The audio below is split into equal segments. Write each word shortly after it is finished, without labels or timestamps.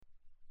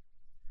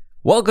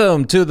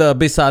Welcome to the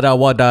Bisada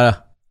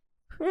Wada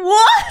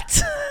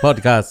What?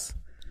 podcast.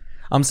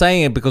 I'm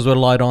saying it because we're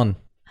light on.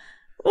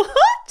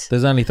 What?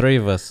 There's only 3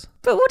 of us.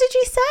 But what did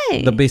you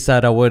say? The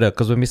Bisada Wada,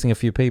 because we're missing a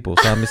few people.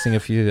 So I'm missing a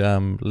few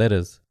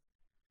letters.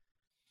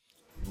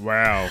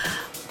 Wow.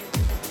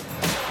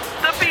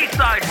 The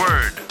B-side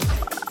word.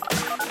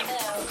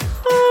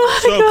 Oh my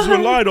So, because God.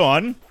 we're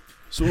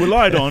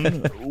light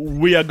on,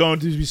 we are going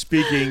to be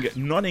speaking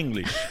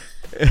non-English.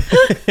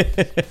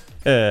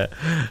 Oh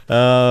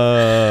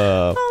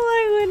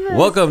my goodness.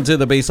 Welcome to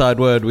the B-side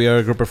word. We are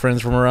a group of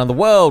friends from around the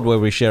world where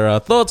we share our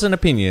thoughts and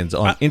opinions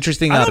on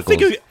interesting articles.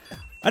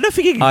 I don't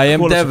think you can I am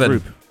call us a Devon.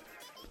 group.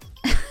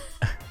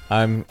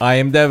 I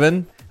am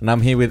Devon, and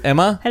I'm here with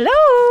Emma,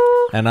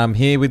 Hello. and I'm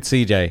here with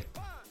CJ.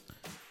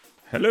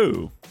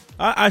 Hello.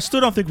 I still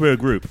don't think we're a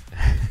group.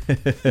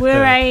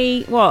 We're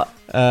a what?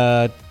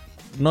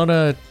 Not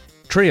a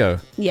trio.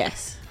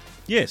 Yes.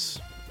 Yes.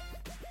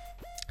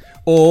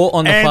 Or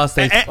on the And-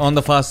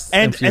 Fast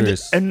and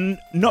Furious. And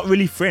not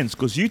really friends,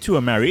 because you two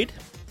are married.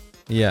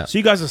 Yeah, So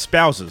you guys are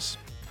spouses.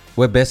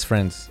 we're best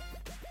friends.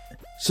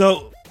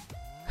 So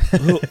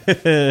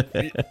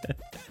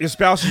your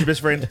spouse is your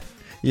best friend.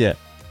 Yeah.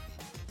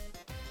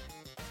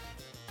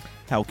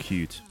 How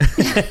cute.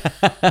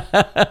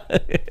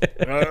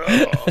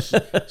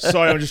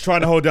 Sorry, I'm just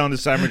trying to hold down the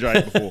sandwich I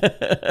ate before.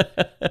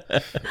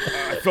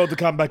 I felt to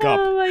come back up.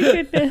 Oh my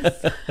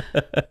goodness.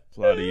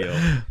 Bloody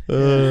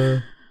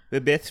hell. We're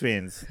best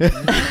friends.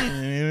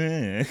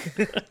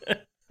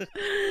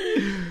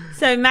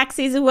 So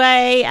Maxie's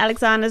away.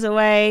 Alexander's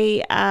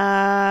away.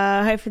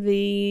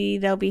 Hopefully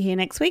they'll be here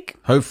next week.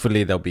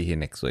 Hopefully they'll be here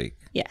next week.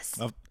 Yes.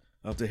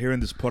 After hearing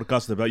this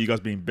podcast about you guys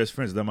being best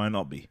friends, they might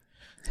not be.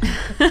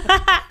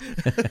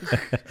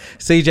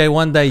 CJ,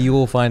 one day you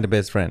will find a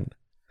best friend.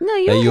 No,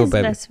 you're your his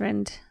baby. best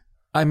friend.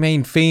 I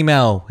mean,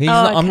 female. He's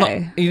not, I'm not.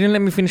 okay. He didn't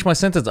let me finish my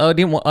sentence. I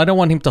don't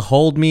want him to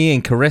hold me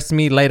and caress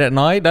me late at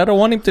night. I don't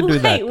want him to do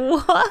that. Wait,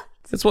 what?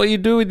 That's what you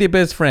do with your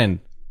best friend.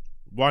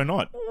 Why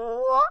not?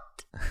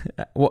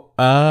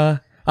 What?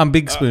 I'm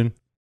Big Spoon.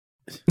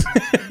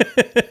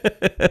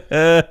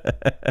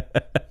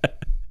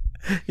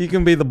 You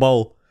can be the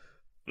bowl.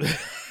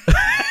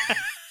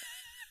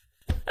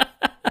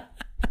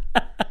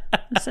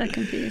 I'm so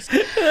confused.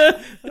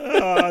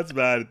 Oh, that's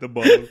bad. The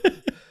ball.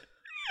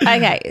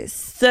 Okay,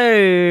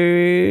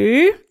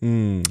 so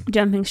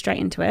jumping straight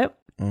into it.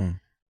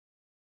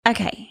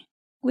 Okay,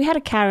 we had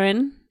a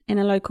Karen in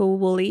a local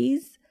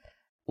Woolies,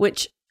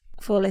 which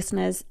for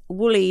listeners,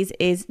 Woolies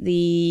is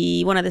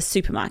one of the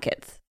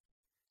supermarkets.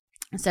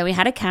 So we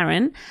had a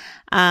Karen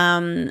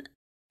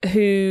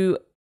who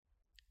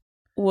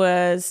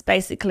was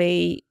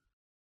basically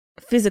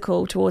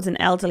physical towards an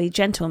elderly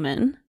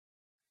gentleman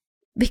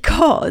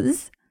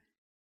because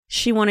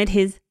she wanted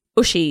his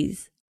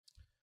ooshies.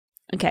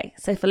 Okay,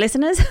 so for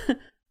listeners,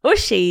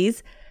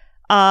 ooshies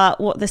are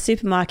what the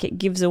supermarket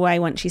gives away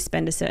once you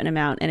spend a certain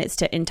amount, and it's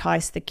to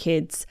entice the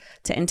kids,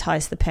 to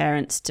entice the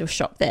parents to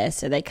shop there.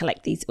 So they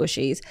collect these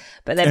ooshies,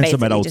 but they're And some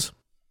basically adults. just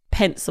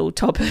pencil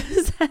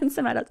toppers and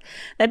some adults.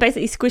 They're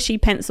basically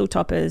squishy pencil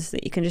toppers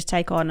that you can just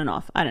take on and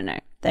off. I don't know.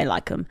 They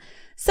like them.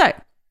 So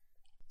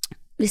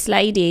this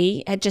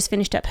lady had just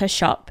finished up her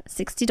shop,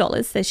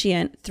 $60, so she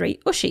earned 3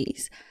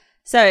 ooshies.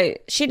 So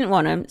she didn't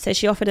want them, so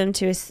she offered them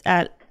to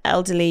a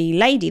elderly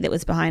lady that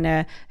was behind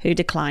her who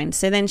declined.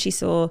 So then she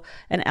saw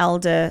an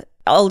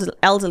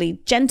elderly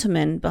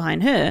gentleman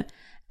behind her,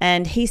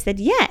 and he said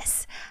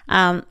yes,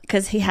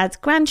 because he has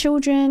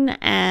grandchildren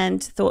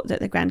and thought that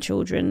the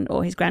grandchildren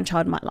or his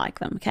grandchild might like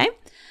them. Okay,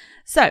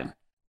 so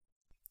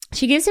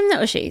she gives him the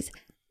ooshies.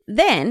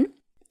 Then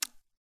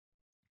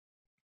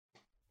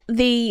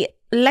the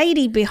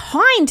lady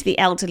behind the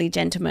elderly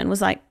gentleman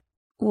was like,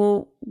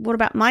 well, what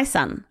about my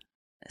son?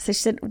 So she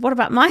said, what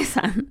about my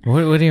son?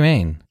 What do you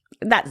mean?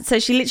 So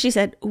she literally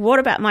said, what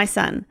about my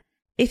son?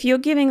 If you're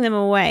giving them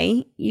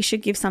away, you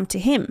should give some to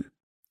him.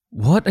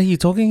 What are you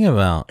talking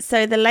about?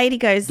 So the lady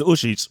goes, The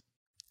ooshies.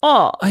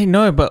 oh. I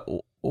know, but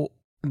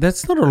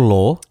that's not a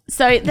law.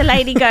 So the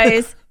lady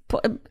goes,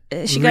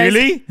 she goes,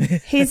 Really?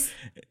 she's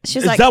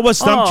Is like, that what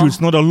stumped you?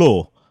 It's not a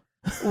law.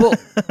 Well,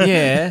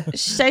 Yeah.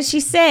 so she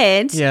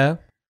said, Yeah.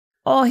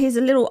 oh, he's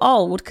a little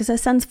old because her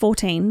son's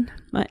 14.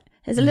 Right?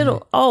 He's a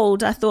little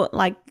old. I thought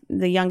like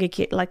the younger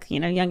kid,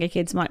 younger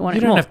kids might want You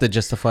it don't more. have to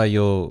justify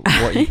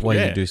why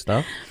Yeah. you do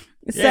stuff.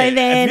 So Yeah, if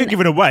then, you're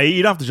giving away,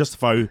 you don't have to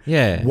justify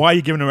Yeah. why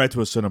you're giving away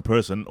to a certain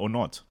person or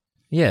not.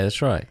 Yeah,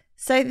 that's right.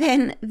 so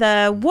then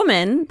the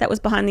woman that was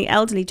behind the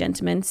elderly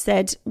gentleman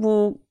said,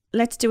 well,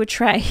 let's do a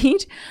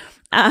trade.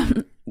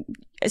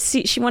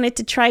 She wanted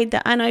to trade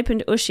the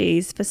unopened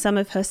ooshies for some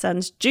of her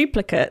son's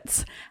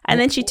duplicates. And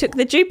then she took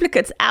the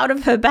duplicates out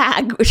of her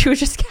bag, which she was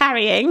just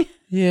carrying.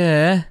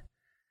 Yeah.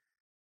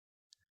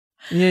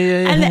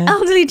 Yeah. And the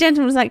elderly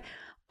gentleman was like,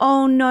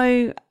 oh,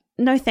 no,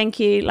 thank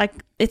you. Like,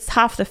 it's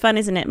half the fun,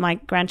 isn't it? My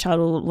grandchild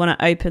will want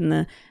to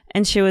open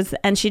and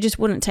she just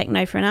wouldn't take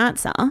no for an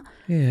answer.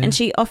 Yeah. And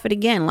she offered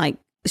again, like,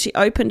 she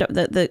opened up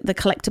the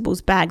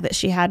collectibles bag that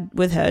she had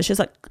with her. She was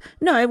like,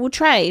 no, we'll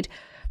trade.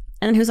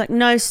 And he was like,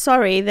 no,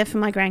 sorry, they're for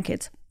my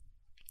grandkids.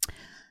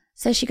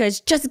 So she goes,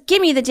 just give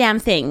me the damn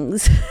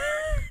things.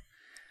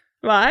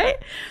 Right?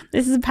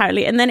 This is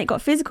apparently, and then it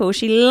got physical.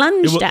 She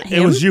lunged at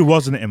him. It was you,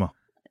 wasn't it, Emma?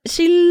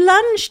 She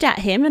lunged at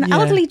him, an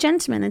elderly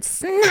gentleman, and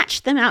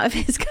snatched them out of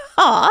his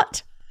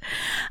cart.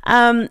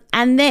 And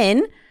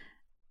then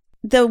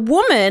the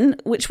woman,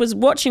 which was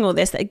watching all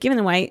this, that had given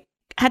them away,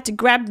 had to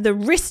grab her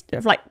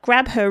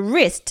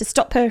wrist to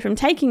stop her from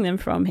taking them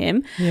from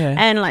him. Yeah.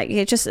 And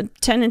it just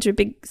turned into a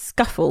big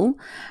scuffle.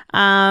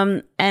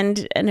 And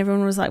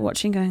everyone was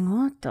watching, going,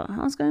 what the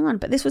hell's going on?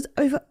 But this was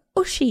over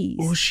ooshies.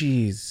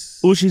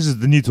 Ooshies. Ooshies is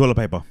the new toilet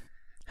paper.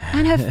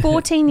 And her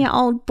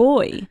 14-year-old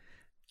boy.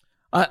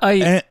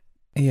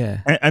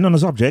 Yeah. And on the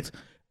subject,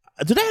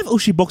 do they have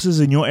Ooshie boxes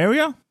in your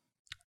area?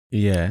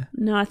 Yeah.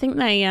 No, I think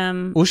they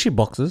Ooshie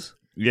boxes.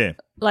 Yeah.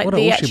 like What are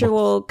the Ooshie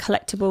actual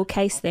collectible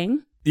case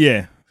thing.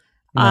 Yeah.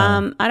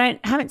 No. I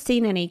haven't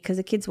seen any because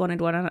the kids wanted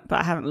one, but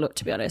I haven't looked,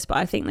 to be honest. But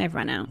I think they've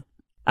run out.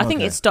 I think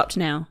Okay. it's stopped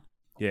now.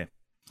 Yeah.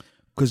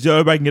 Because the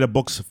only way I can get a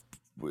box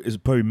is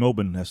probably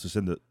Melbourne has to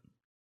send it.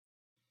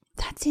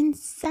 That's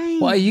insane.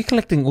 Why are you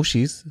collecting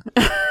Ooshies?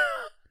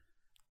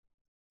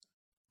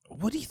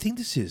 What do you think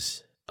this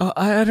is?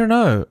 I don't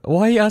know.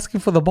 Why are you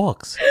asking for the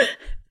box?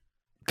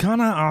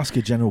 Can't I ask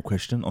a general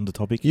question on the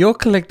topic? You're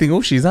collecting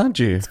Ooshies, aren't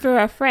you? It's for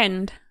a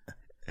friend.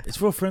 It's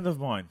for a friend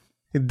of mine.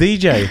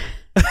 DJ.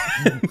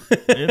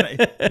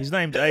 His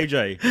name's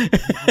AJ.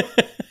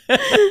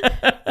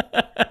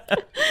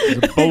 He's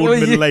a bold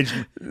middle-aged.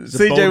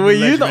 CJ, were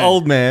you the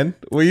old man?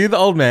 Were you the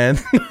old man?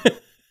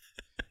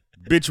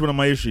 Bitch, one of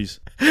my issues.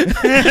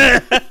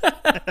 Anyway,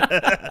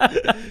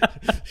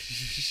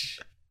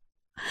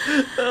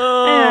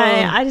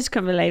 I just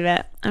couldn't believe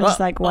it. I'm just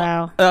like,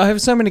 wow. I have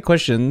so many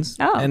questions.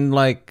 Oh. And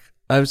I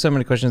have so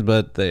many questions,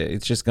 but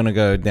it's just going to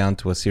go down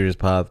to a serious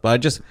path.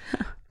 But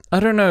I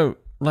don't know.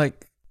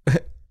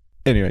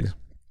 Anyways,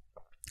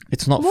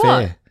 it's not What?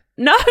 fair.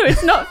 No,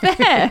 it's not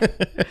fair.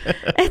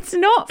 It's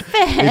not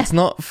fair. It's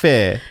not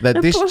fair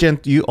that this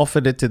you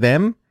offered it to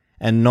them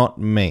and not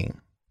me.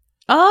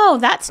 Oh,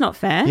 that's not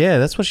fair. Yeah,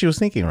 that's what she was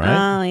thinking, right?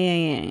 Oh,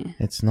 yeah.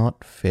 It's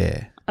not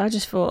fair. I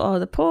just thought,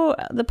 the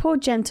poor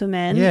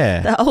gentleman,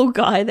 Yeah. the old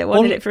guy that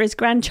wanted Well, it for his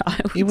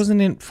grandchild. It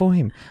wasn't in for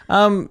him.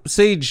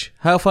 Siege,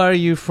 how far are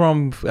you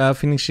from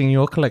finishing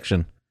your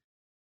collection?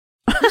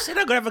 Who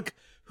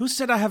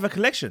said I have a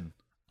collection?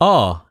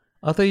 Oh,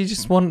 I thought you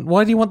just want.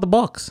 Why do you want the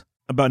box?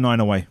 About 9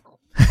 away.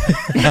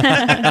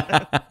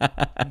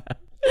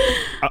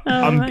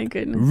 Oh my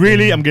goodness.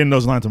 Really, I'm getting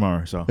those 9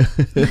 tomorrow. So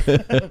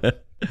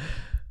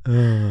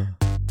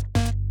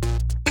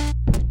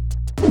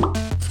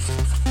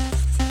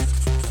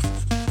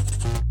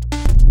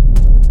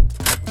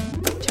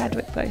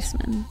Chadwick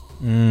Boseman.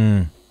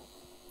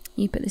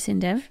 You put this in,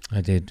 Dev. I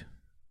did.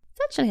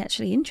 It's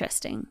actually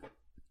interesting.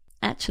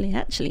 Actually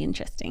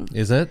interesting.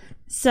 Is it?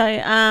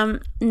 So,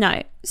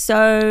 no.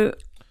 So,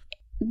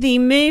 the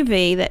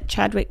movie that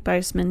Chadwick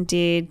Boseman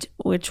did,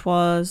 which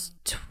was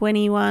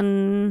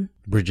 21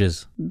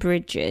 Bridges.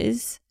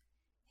 Bridges,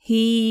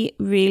 he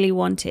really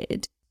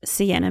wanted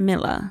Sienna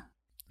Miller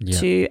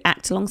to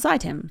act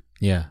alongside him.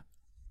 Yeah.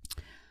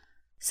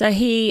 So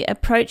he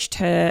approached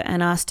her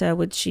and asked her,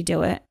 would she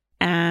do it?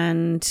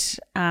 And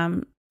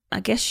I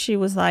guess she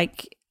was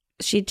like,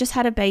 she just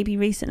had a baby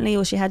recently,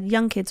 or she had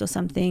young kids or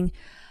something.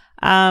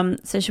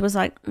 So she was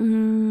like,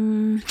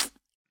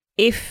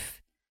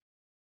 if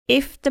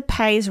the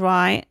pay's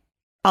right,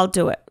 I'll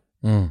do it.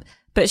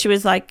 But she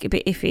was like a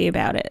bit iffy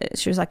about it.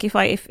 She was like,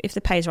 if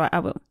the pay's right, I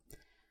will.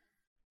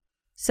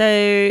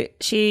 So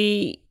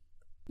she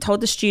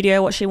told the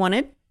studio what she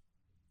wanted,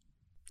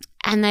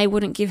 and they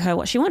wouldn't give her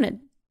what she wanted.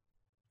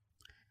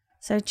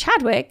 So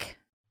Chadwick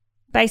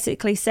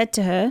basically said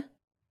to her,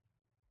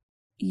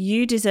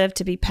 you deserve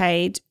to be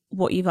paid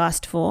what you've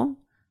asked for.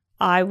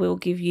 I will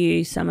give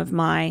you some of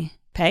my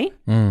pay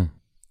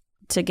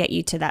to get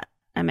you to that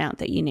amount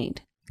that you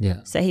need.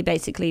 Yeah. So he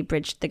basically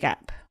bridged the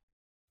gap.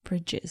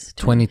 Bridges.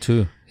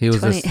 22. He was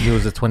 20. he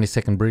was a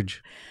 22nd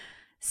bridge.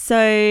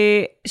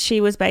 So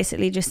she was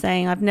basically just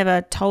saying, I've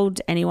never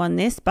told anyone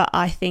this, but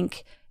I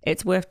think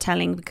it's worth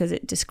telling because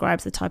it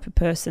describes the type of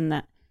person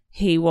that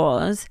he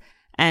was.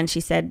 And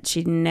she said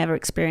she'd never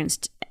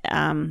experienced,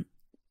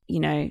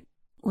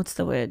 what's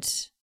the word?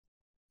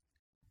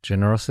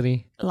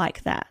 Generosity?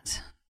 Like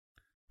that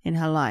in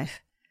her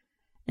life.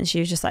 And she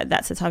was just like,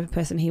 that's the type of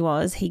person he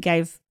was. He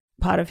gave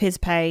part of his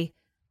pay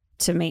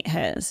to meet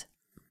hers.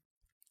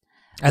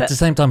 At the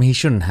same time, he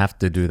shouldn't have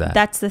to do that.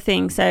 That's the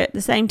thing. So at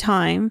the same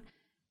time,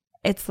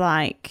 it's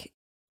like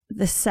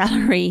the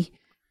salary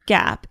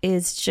gap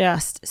is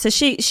just... So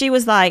she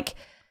was like...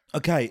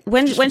 okay.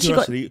 When just for she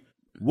got... curiosity,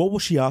 what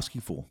was she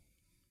asking for?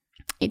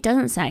 It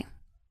doesn't say.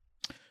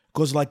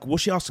 Because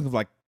was she asking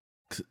for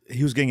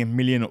he was getting $1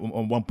 million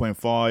on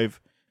 1.5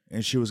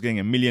 and she was getting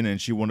 $1 million and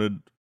she wanted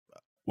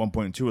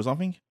 1.2 or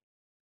something?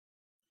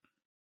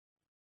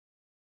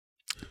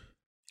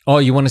 Oh,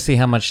 you want to see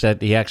how much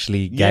that he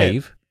actually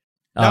gave?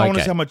 No, I want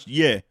to see how much,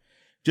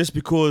 just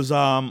because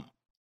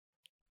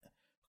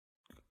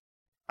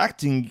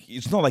acting,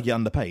 it's not like you're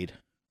underpaid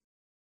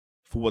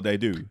for what they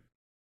do.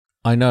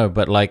 I know,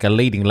 but like a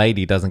leading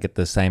lady doesn't get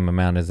the same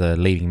amount as a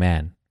leading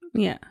man.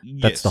 Yeah.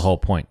 That's the whole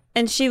point.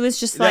 And she was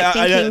just like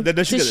thinking,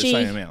 they should get does the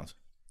same amount.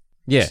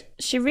 Yeah.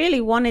 she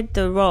really wanted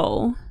the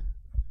role,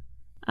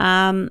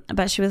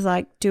 but she was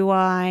like, do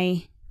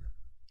I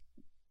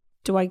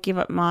give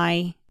up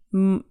my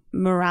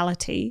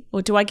morality,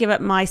 or do I give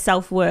up my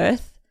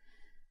self-worth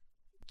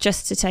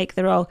just to take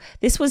the role?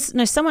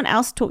 Someone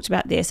else talked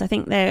about this. I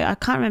think I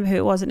can't remember who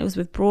it was, and it was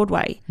with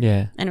Broadway.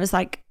 Yeah. And it was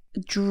like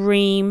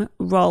dream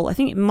role. I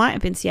think it might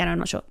have been Sienna, I'm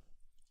not sure.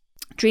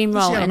 Dream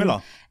role. Sienna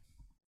Miller.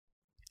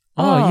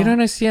 Oh, you don't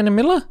know Sienna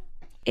Miller?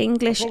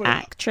 English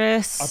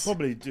actress. I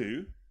probably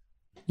do.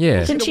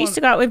 Yeah. Didn't she used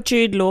to go out with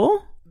Jude Law?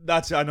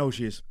 I know who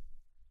she is.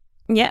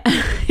 Yeah.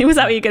 Was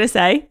that what you were going to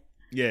say?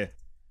 Yeah.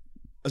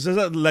 Is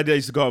that the lady that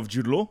used to go out with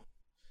Jude Law?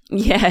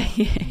 Yeah.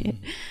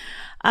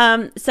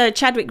 So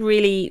Chadwick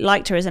really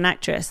liked her as an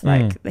actress.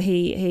 Like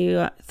he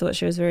thought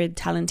she was very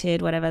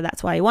talented, whatever.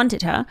 That's why he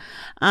wanted her.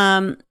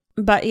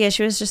 But yeah,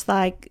 she was just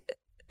like,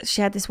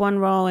 she had this one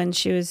role and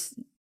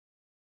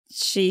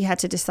she had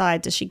to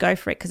decide, does she go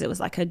for it? Because it was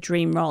like her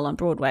dream role on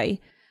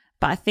Broadway.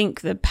 But I think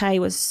the pay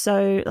was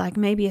so, like,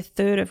 maybe a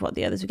third of what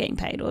the others were getting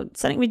paid, or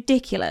something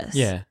ridiculous.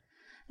 Yeah.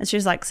 And she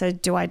was like, so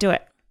do I do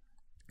it?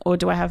 Or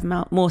do I have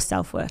more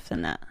self-worth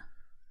than that?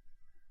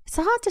 It's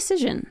a hard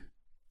decision.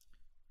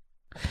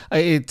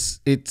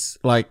 It's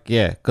like,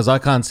 yeah, because I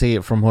can't see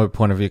it from her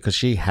point of view, because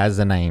she has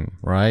a name,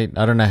 right?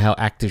 I don't know how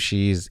active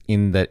she is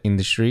in that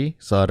industry,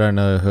 so I don't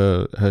know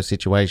her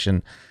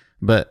situation.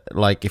 But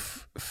like,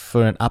 if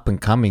for an up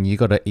and coming, you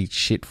got to eat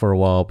shit for a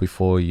while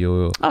before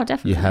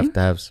definitely you have to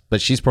have.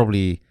 But she's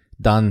probably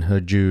done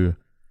her due.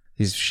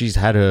 She's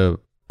had her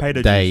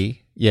day. Dues.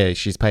 Yeah,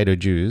 she's paid her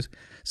dues.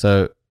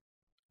 So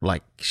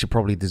like, she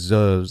probably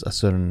deserves a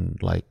certain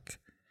like.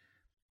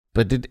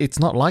 But it's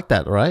not like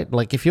that, right?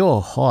 Like, if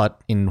you're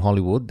hot in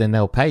Hollywood, then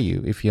they'll pay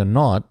you. If you're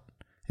not,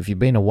 if you've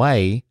been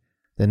away,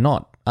 they're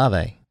not, are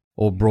they?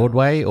 Or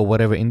Broadway or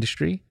whatever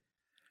industry.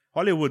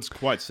 Hollywood's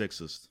quite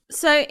sexist.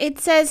 So it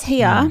says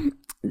here,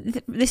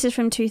 this is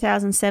from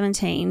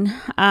 2017,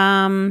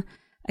 a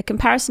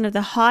comparison of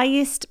the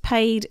highest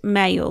paid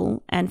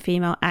male and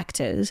female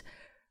actors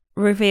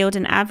revealed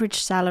an average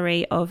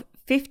salary of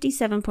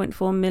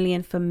 $57.4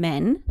 million for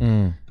men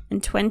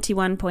and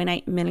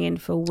 $21.8 million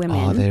for women.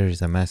 Oh, there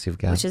is a massive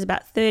gap. Which is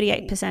about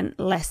 38%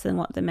 less than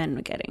what the men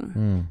were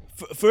getting.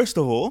 First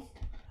of all,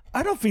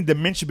 I don't think the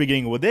men should be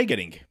getting what they're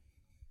getting.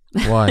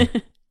 Why?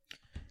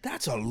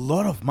 That's a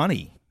lot of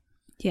money.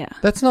 Yeah.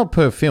 That's not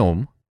per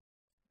film.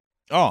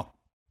 Oh.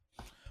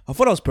 I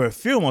thought it was per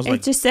film. I was It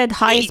like, just said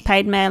highest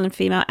paid male and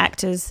female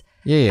actors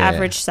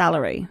average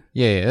salary.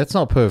 Yeah, that's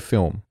not per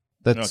film.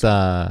 That's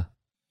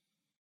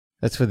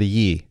that's for the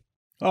year.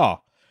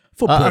 oh.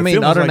 I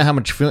mean, I don't know how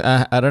much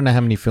I don't know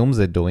how many films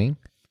they're doing.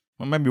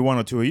 Well, maybe 1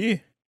 or 2 a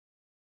year.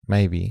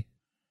 Maybe.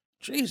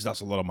 Jeez,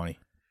 that's a lot of money.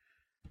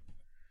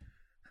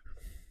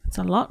 It's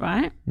a lot,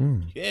 right?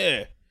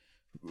 Yeah.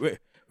 We're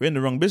in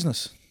the wrong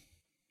business.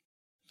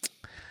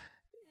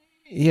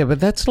 Yeah, but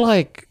that's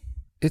like,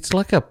 it's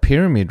like a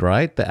pyramid,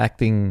 right? The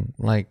acting,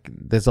 like,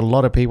 there's a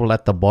lot of people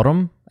at the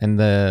bottom and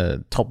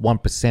the top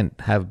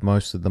 1% have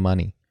most of the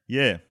money.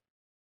 Yeah.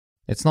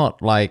 It's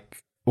not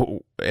like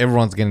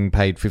everyone's getting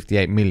paid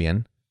 58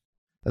 million.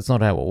 That's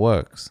not how it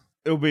works.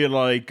 It'll be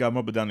like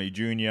Robert Downey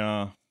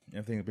Jr.,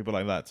 everything, people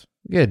like that.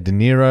 Yeah, De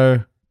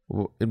Niro.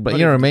 But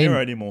you know what I mean? De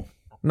Niro anymore.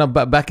 No,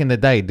 but back in the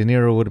day, De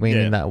Niro would have been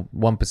in that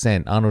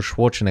 1%. Arnold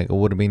Schwarzenegger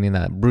would have been in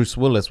that. Bruce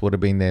Willis would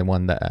have been there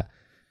one that.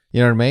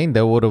 You know what I mean?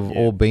 They would have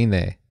all been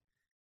there.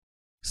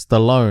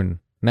 Stallone.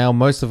 Now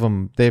most of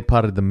them, they're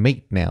part of the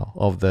meat now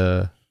of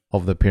the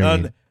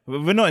pyramid.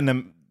 We're not in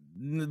them.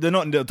 They're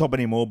not in the top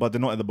anymore, but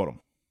they're not at the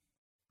bottom.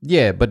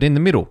 Yeah, but in the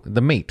middle,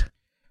 the meat.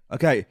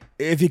 Okay,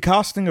 if you're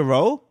casting a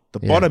role, the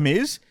bottom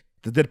is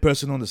the dead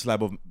person on the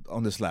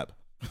slab.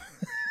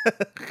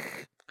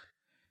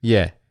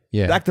 Yeah.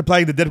 The actor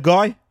playing the dead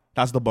guy,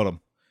 that's the bottom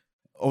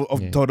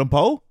of the totem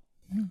pole.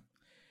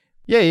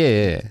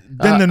 Yeah.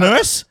 Then the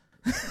nurse.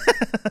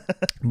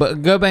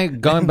 But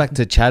going back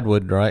to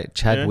Chadwick, right?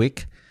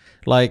 Chadwick,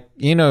 like,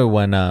 you know,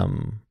 when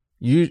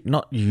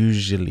not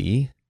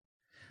usually,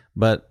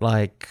 but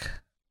like,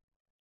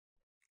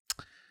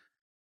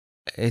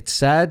 it's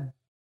sad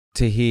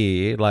to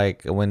hear,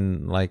 like,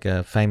 when like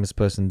a famous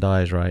person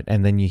dies, right?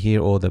 And then you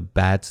hear all the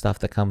bad stuff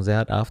that comes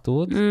out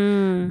afterwards.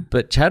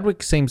 But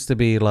Chadwick seems to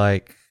be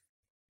like,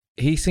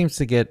 he seems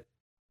to get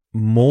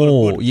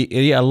more,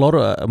 a lot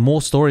of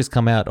more stories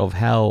come out of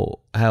how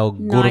good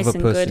nice of a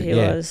person he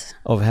was,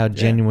 of how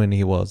genuine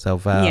he was,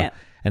 of how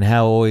and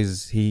how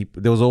always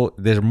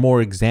there's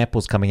more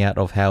examples coming out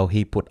of how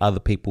he put other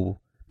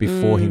people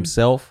before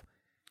himself.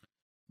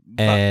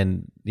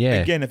 And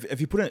again,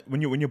 if you put it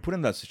when you're put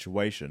in that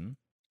situation,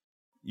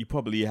 you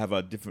probably have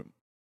a different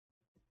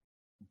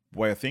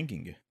way of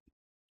thinking.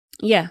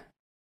 Yeah.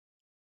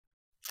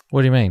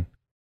 What do you mean?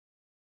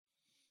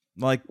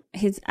 Like,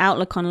 his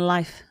outlook on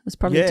life was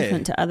probably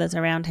different to others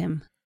around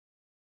him.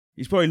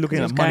 He's probably looking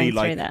at money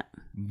like that.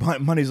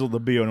 money's all the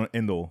be all and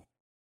end all.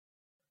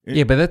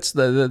 Yeah, but that's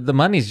the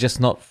money's just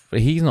not.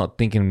 He's not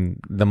thinking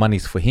the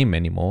money's for him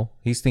anymore.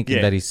 He's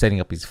thinking that he's setting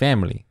up his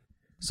family.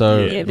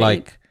 So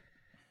like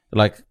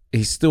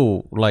he's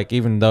still like,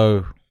 even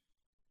though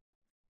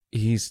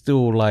he's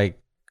still like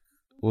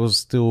was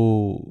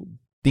still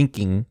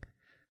thinking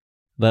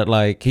that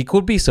like he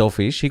could be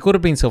selfish. He could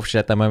have been selfish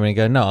at that moment and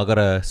go, no, I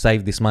gotta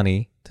save this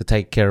money to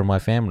take care of my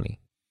family.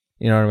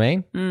 You know what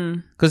I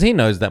mean? Because he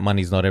knows that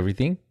money's not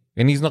everything,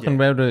 and he's not gonna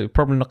be able to,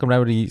 probably not gonna be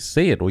able to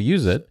see it or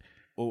use it.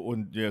 Or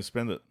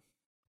spend it.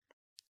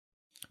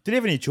 Did he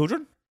have any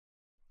children?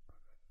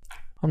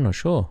 I'm not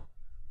sure.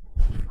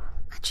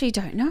 Actually,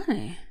 don't know.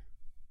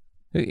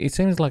 It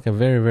seems like a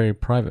very, very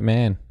private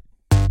man.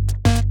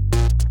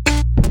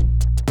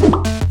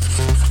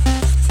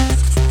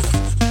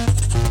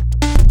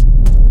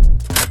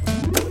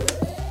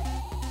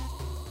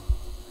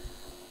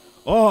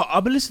 Oh,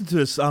 I've been listening to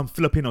this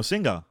Filipino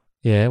singer.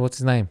 Yeah, what's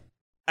his name?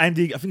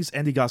 Andy, I think it's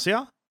Andy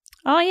Garcia.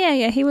 Oh,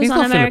 yeah. He was He's on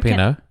not American.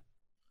 Filipino.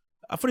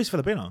 I thought he's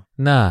Filipino.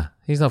 Nah,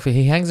 he's not.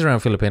 He hangs around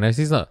Filipinos.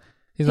 He's not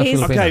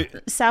Filipino. Okay.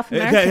 South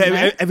American.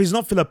 Okay, if he's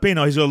not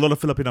Filipino, he's got a lot of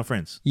Filipino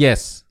friends.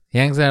 Yes, he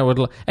hangs out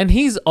with, and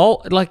he's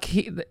old. Like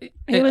He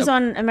was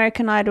on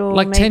American Idol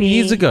like 10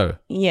 years ago.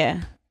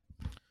 Yeah.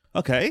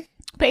 Okay.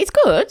 But he's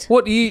good.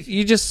 What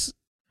you just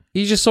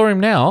saw him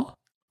now?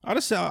 I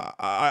listened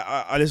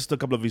to a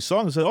couple of his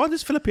songs and said, oh,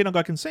 this Filipino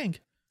guy can sing.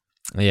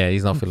 Yeah,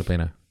 he's not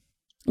Filipino.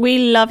 We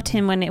loved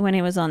him when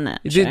he was on that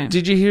show.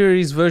 Did you hear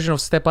his version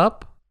of Step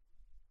Up?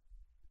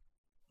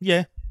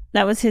 Yeah.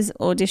 That was his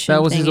audition.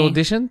 That was his thingy.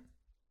 audition?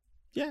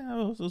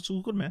 Yeah, it's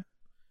good, man.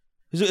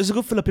 He's a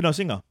good Filipino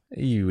singer.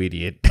 You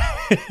idiot.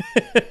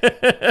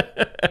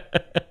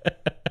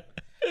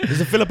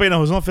 He's a Filipino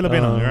who's not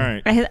Filipino. All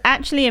right. He's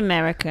actually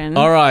American.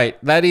 All right,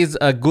 that is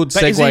a good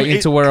But segue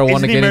into where I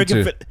want to get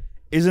into.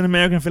 Is an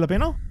American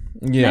Filipino?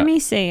 Yeah. Let me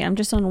see. I'm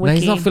just on Wiki. No,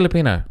 he's not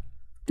Filipino.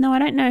 No, I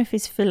don't know if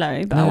he's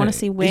Philo, but I No. want to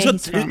see where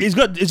he's from. He's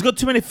got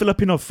too many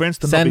Filipino friends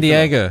to not San be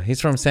Filipino. Diego. He's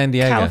from San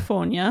Diego.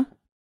 California.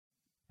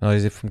 Oh,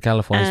 is it from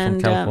California? He's from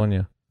And,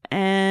 California.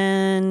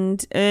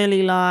 And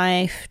early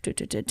life. Grew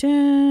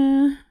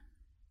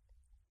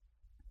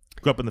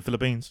up in the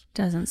Philippines.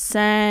 Doesn't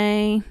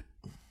say.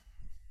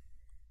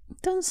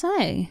 Doesn't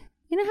say.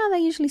 You know how they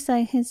usually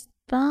say his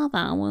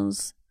father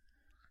was.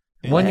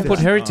 Why don't you put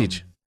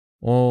heritage?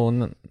 Oh,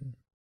 no.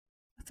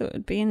 I thought it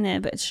would be in there,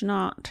 but it's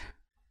not.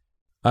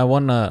 I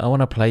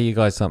wanna play you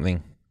guys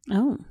something.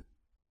 Oh.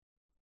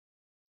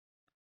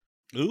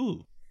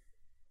 Ooh.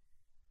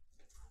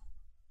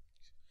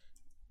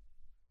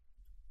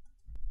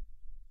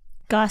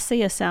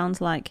 Garcia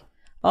sounds like.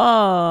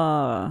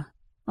 Oh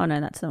no,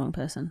 that's the wrong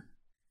person.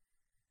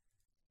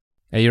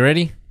 Are you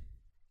ready?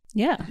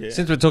 Yeah.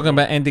 Since we're talking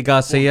about Andy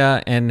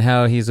Garcia and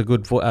how he's a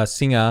good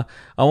singer,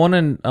 I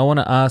wanna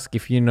ask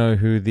if you know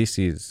who this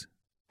is.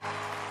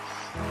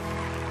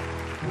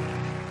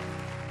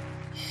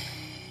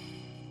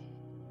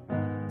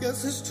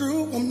 Guess it's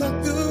true, I'm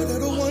not good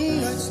at a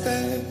one-night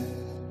stand.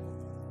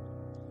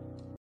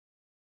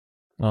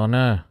 Oh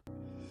no.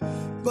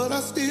 But I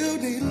still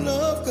need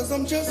love, cause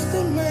I'm just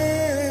a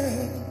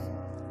man.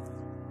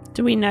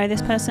 Do we know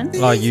this person?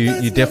 Oh,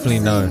 you definitely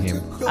know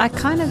him. I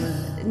kind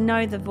of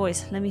know the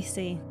voice. Let me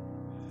see.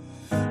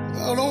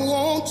 I don't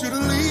want you to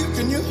leave,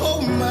 can you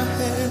hold my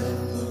hand?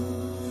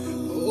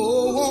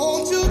 Oh,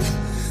 won't you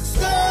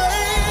stay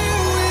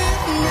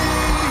with me?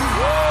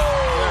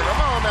 Yeah,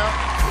 come on now.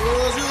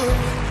 'Cause you're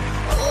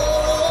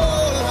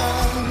all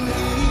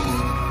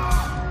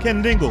I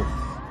Ken Dingle.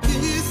 need.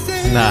 He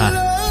said Nah.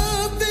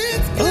 love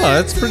is Oh,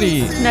 that's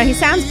pretty. No, he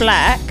sounds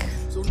black.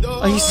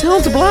 Oh, he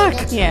sounds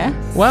black. Yeah.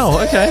 Wow.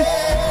 Okay.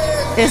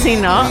 Is he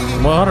not?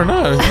 Well, I don't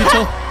know.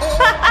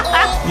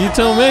 You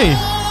tell me.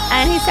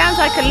 And he sounds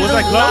like a little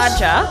that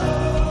close? larger.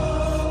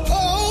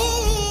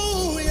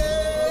 oh,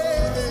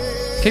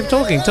 yeah. Keep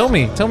talking. Tell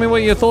me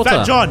what your thoughts Fat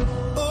are. John.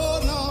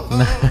 Oh,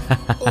 no.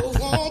 Oh,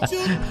 won't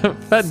you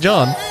Fat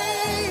John.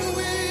 stay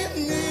with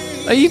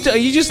me? Are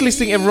you just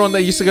listing everyone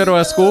that used to go to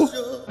our school?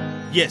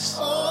 Yes.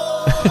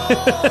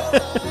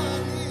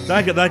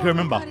 that I can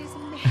remember.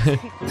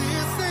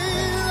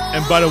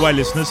 And by the way,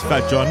 listeners,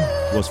 Fat John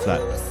was fat.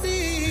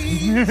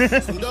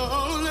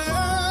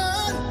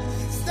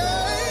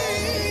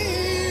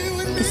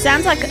 It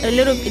sounds like a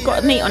little. It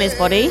got meat on his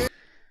body.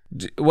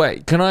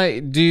 Wait, can I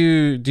do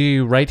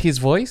you rate his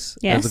voice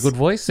Yes. as a good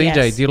voice? CJ,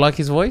 Yes. do you like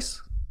his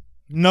voice?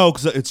 No,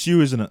 because it's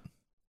you, isn't it?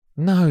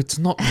 No, it's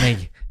not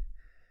me.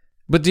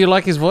 But do you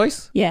like his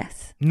voice?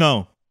 Yes.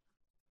 No.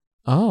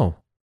 Oh.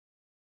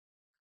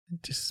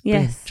 Just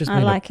being, Yes, just I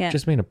being like a, it.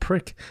 Just being a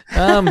prick.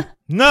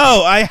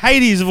 No, I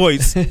hate his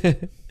voice. I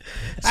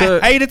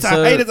hate it.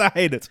 I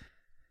hate it.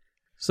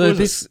 So Who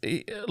is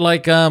this,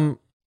 like, I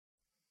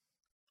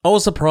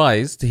was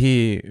surprised to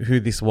hear who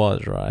this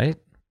was, right?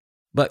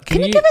 But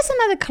Can you give us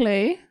another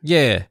clue?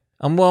 Yeah.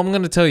 I'm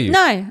going to tell you.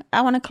 No,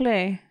 I want a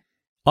clue.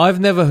 I've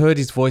never heard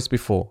his voice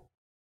before.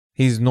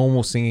 His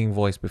normal singing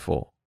voice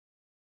before.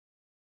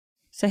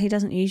 So he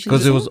doesn't usually.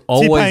 Because it was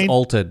always T-Pain.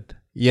 altered.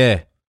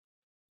 Yeah.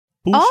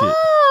 Bullshit.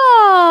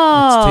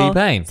 Oh, It's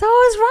T-Pain. So I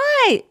was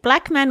right.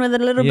 Black man with a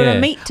little bit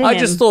of meat to him. I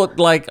just thought,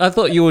 I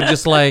thought you were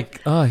just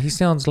like, oh, he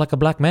sounds like a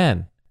black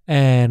man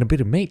and a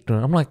bit of meat.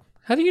 I'm like,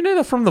 how do you know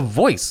that from the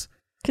voice?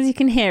 Because you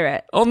can hear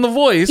it. On the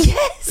voice?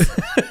 Yes.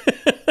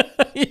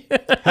 Yeah.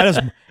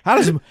 How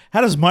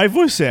does my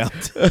voice sound?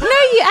 No,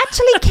 you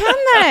actually can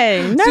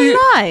though. No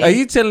lie. Are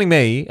you telling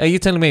me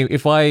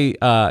if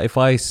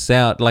I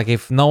sound like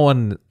if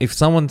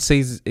someone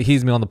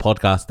hears me on the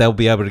podcast, they'll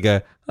be able to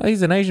go, oh,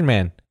 he's an Asian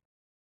man?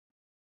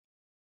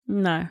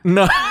 No.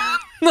 No.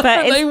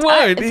 But they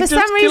won't. For He's some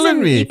just killing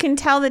reason, me. you can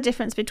tell the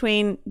difference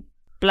between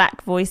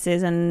black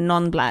voices and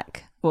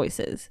non-black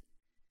voices.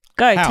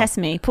 Go, How? test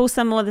me. Pull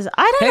some more of this.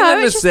 I don't Hang know. on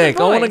a It's just the sec.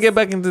 I want to voice. get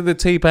back into the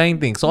T-Pain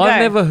thing. So I've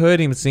Go. never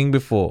heard him sing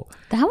before.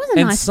 That was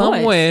a nice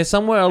voice.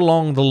 Somewhere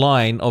along the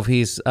line of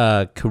his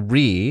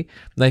career,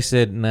 they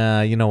said,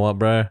 nah, you know what,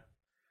 bro?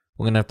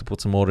 We're going to have to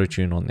put some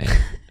auto-tune on there.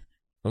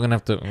 We're going to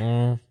have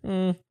to,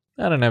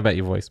 I don't know about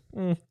your voice.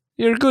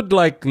 You're good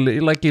like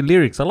your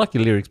lyrics. I like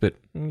your lyrics, but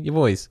your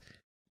voice.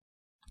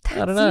 I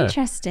don't That's know.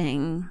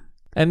 interesting.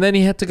 And then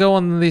he had to go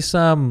on this,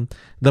 The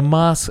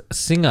Masked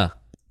Singer.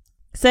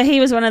 So he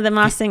was one of the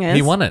Masked Singers.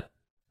 He won it.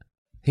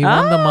 He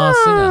won The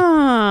Masked Singer,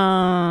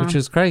 Ah. which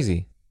is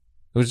crazy.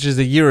 Which is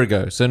a year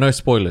ago, so no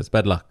spoilers.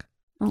 Bad luck.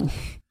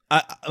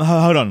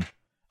 Hold on.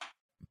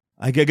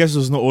 I guess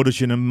there's no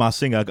audition in my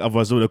singer,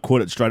 otherwise I would have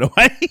caught it straight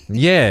away.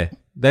 Yeah,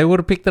 they would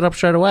have picked it up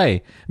straight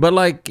away. But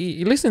like,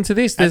 you listen to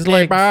this. There's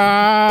like,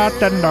 there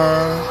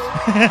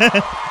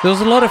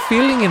was a lot of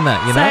feeling in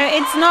that, you So know.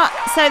 it's not.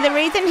 So the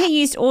reason he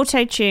used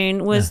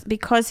auto-tune was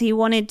because he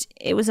wanted.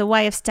 It was a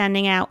way of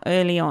standing out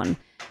early on.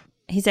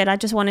 He said, "I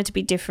just wanted to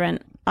be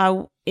different.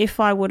 If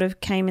I would have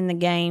came in the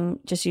game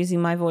just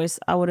using my voice,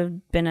 I would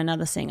have been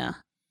another singer.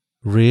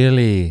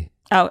 Really?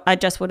 Oh, I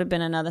just would have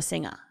been another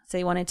singer. So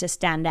he wanted to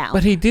stand out.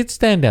 But he did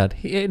stand out.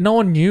 No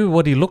one knew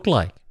what he looked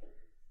like.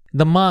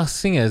 The Masked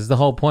Singer is the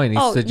whole point.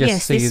 Is to just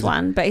yes, see this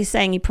one. But he's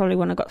saying he probably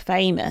wouldn't have got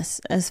famous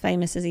as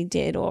he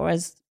did, or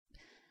as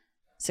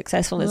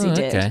successful as he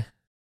did. Okay.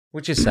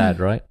 Which is sad,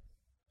 right?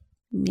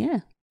 Yeah.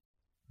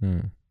 Hmm.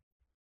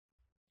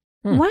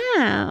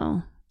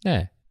 Wow.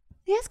 Yeah.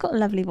 He has got a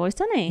lovely voice,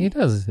 doesn't he? He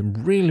does. A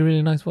really,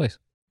 really nice voice.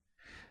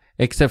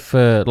 Except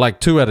for like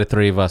 2 out of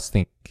 3 of us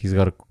think he's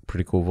got a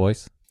pretty cool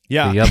voice.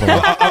 Yeah. The other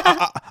one.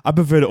 I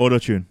prefer the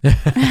auto-tune.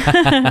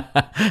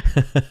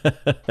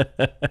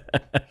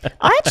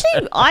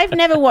 I've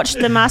never watched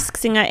The Masked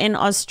Singer in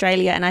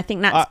Australia, and I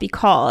think that's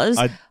because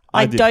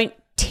I did. don't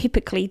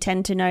typically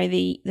tend to know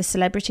the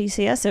celebrities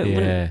here. So, it Yeah.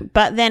 wouldn't,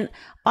 but then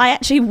I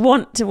actually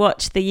want to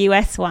watch the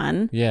US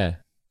one. Yeah.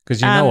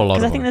 Because you know a lot of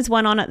Because I think them. there's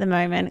one on at the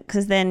moment.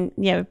 Because then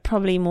you're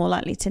probably more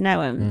likely to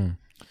know him.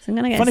 So I'm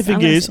gonna go. Funny thing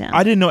I'm gonna is, sit down.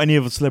 I didn't know any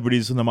of the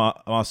celebrities from the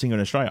Masked Singer in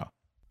Australia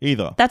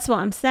either. That's what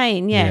I'm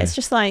saying. Yeah, Yeah. it's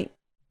just like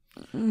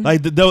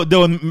Like they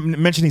were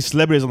mentioning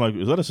celebrities. I'm like,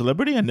 is that a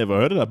celebrity? I never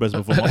heard of that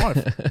person before in my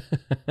life.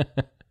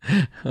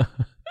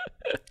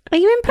 Are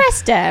you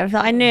impressed, Dev,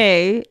 that I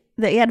knew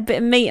that he had a bit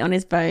of meat on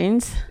his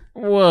bones?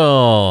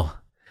 Well,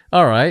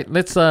 all right.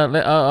 Let's.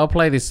 I'll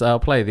play this. I'll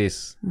play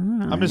this.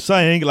 I'm just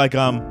saying, like,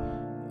 does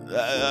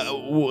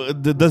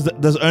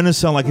Ernest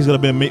sound like he's got a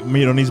bit of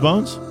meat on his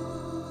bones?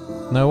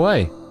 No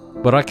way.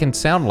 But I can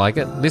sound like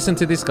it. Listen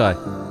to this guy.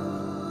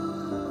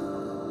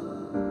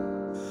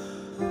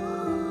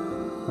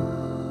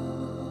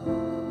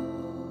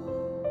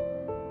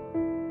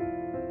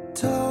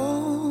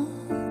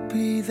 Don't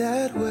be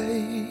that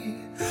way.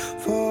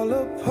 Fall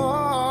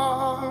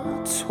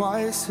apart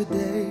twice a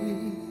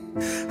day.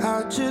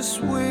 I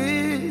just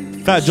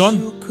wish Fat John?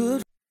 you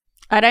could.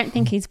 I don't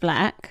think he's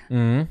black.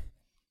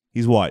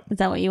 He's white. Is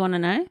that what you want to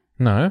know?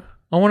 No,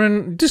 I want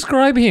to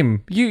describe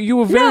him. You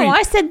were very. No,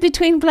 I said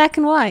between black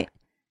and white.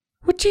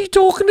 What are you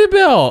talking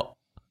about?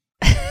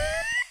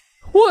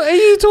 What are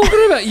you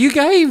talking about?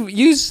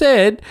 You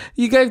said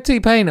you gave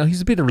T-Pain. Oh,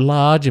 he's a bit of a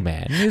larger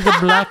man. He's a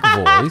black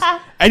voice.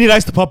 And he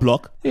likes the pop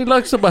lock. He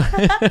likes to. No,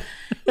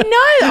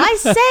 I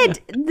said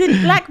the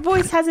black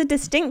voice has a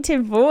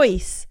distinctive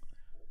voice.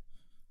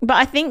 But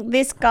I think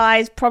this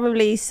guy's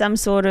probably some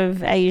sort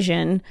of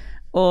Asian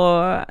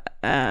or,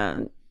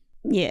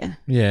 yeah.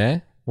 Yeah.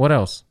 What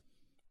else?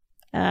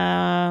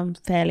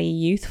 Fairly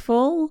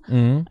youthful.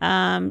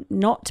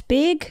 Not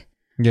big.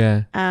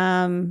 Yeah.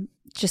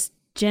 Just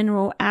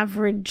general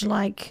average,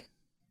 like,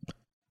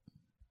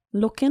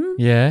 looking.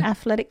 Yeah.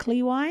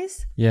 Athletically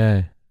wise.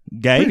 Yeah.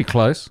 Gay. Pretty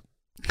close.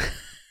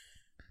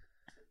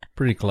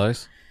 Pretty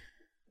close.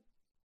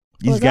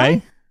 He's Was gay.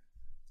 I?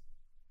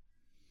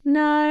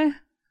 No,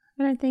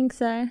 I don't think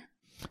so.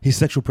 His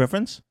sexual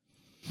preference.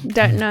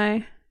 Don't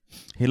know.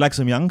 He likes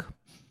them young.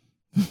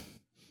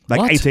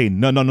 Like What? 18.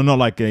 No, not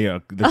like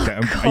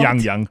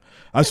God. young.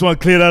 I just want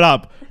to clear that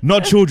up.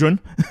 Not children.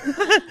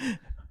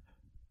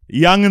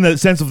 Young in the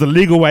sense of the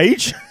legal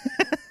age.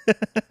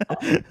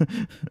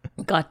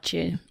 Got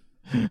you.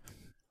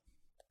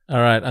 All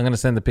right. I'm going to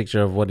send a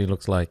picture of what he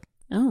looks like.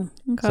 Oh,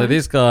 okay. So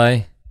this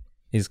guy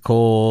is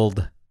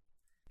called.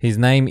 His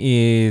name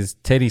is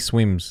Teddy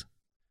Swims.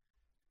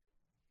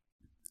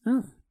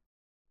 Oh.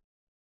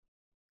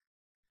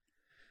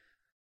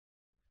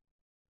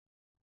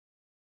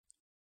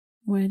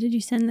 Where did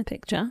you send the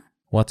picture?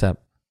 WhatsApp.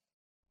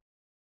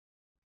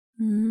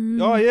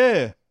 Oh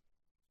yeah.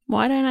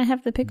 Why don't I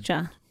have the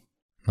picture?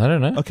 I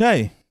don't know.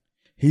 Okay.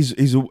 He's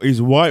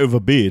white with a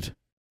beard.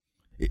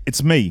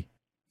 It's me.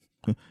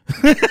 I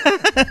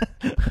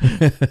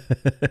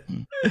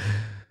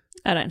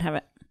don't have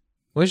it.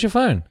 Where's your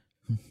phone?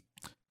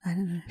 I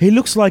don't know. He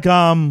looks like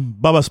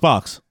Bubba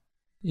Sparks.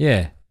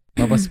 Yeah,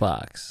 Bubba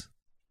Sparks.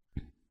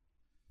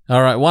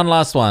 All right, one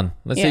last one.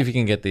 Let's see Yeah. if you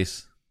can get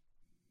this.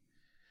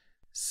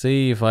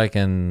 See if I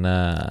can.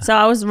 So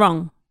I was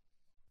wrong.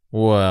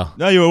 Well,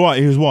 No, you were white.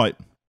 He was white.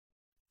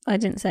 I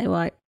didn't say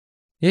white.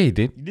 yeah, you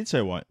did. You did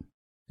say white.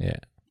 Yeah,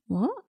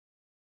 What?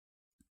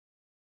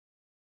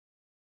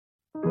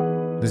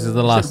 this is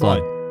the last Said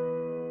white. one.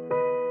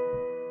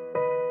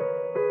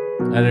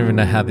 I don't even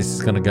know how this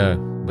is gonna go,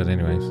 but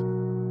anyways.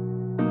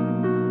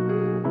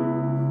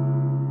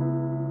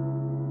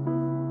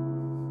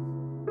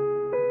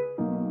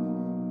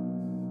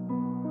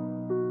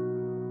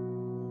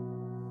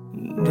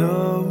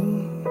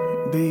 Don't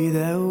be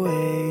that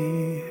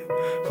way.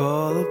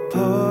 Fall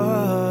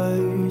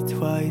apart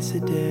twice a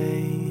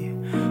day.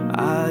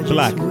 I just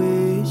Black.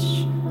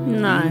 wish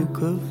No. you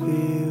could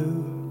feel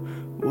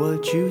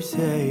what you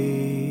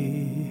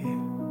say.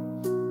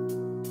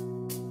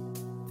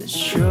 The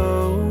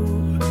show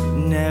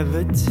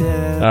never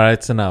tells. All right,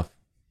 it's enough.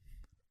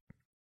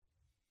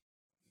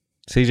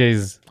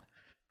 CJ's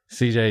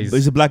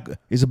He's a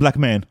black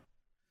man.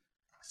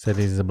 said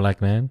he's a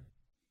black man.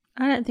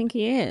 I don't think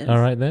he is. All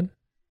right then.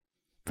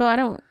 But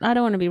I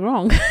don't want to be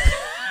wrong.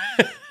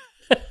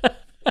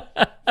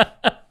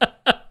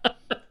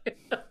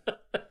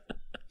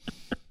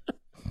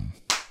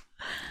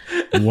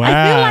 Wow.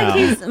 I feel like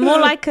he's more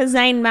like a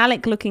Zayn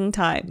Malik looking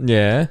type.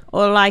 Yeah,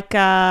 Or like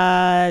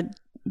a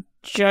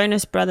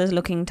Jonas Brothers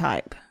looking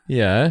type.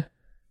 yeah.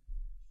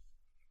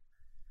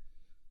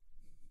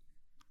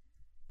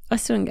 I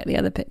still didn't get the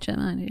other picture,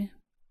 mind you.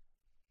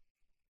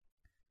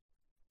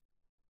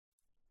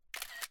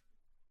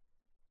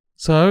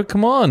 So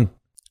come on.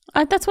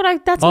 That's my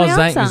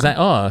Zane, answer.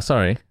 oh,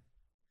 sorry.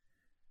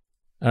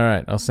 All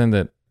right, I'll send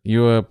it.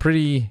 You're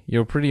pretty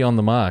on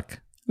the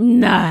mark.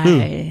 No.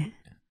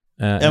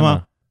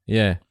 Emma.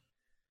 Yeah.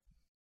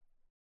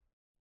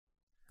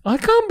 I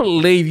can't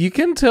believe you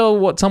can tell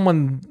what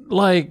someone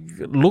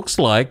looks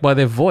like by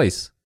their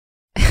voice.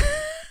 This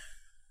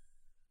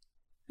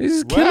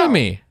is killing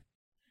me.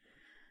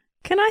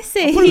 Can I I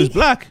thought he was see?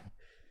 black.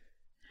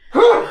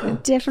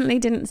 It definitely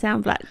didn't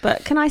sound black,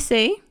 but can I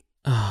see?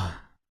 Oh,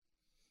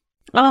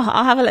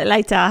 I'll have a look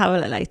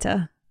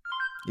later.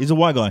 He's a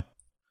white guy.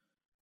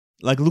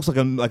 Like looks like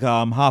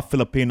a half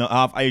Filipino,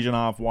 half Asian,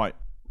 half white.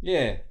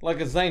 Yeah,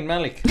 like a Zayn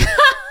Malik.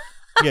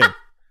 Yeah.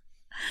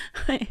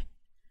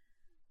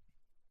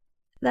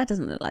 That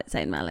doesn't look like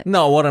Zayn Malik.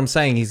 No, what I'm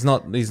saying, he's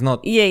not.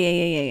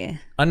 Yeah.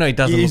 I know he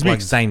doesn't He's look like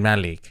mixed. Zayn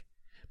Malik,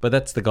 but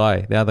that's the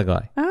guy, the other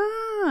guy.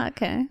 Ah,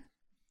 okay.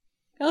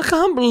 I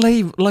can't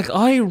believe,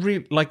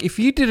 if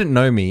you didn't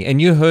know me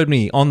and you heard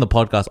me on the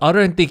podcast, I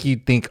don't think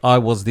you'd think I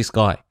was this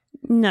guy.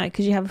 No,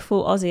 because you have a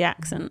full Aussie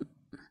accent.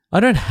 I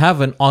don't have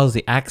an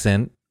Aussie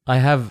accent. I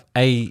have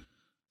a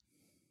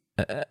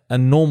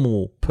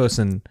normal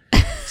person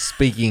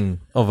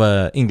speaking of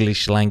a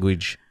English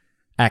language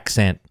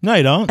accent. No,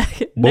 you don't.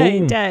 No, you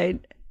Boom.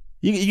 don't.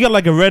 You got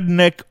like a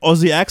redneck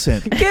Aussie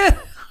accent. Yeah,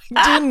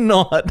 I do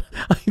not.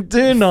 I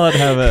do not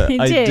have a.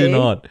 You I do do.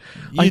 not.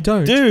 I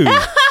don't. Do.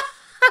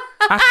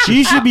 Actually,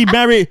 you should be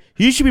married.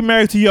 You should be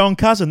married to your own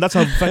cousin. That's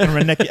how fucking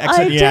redneck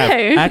accent you have.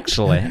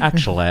 Actually,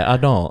 I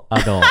don't.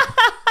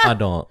 I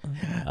don't.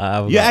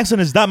 Your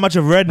accent is that much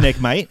of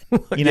redneck, mate.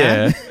 You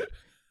know,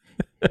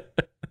 Yeah.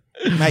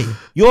 mate.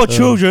 Your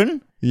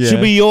children yeah.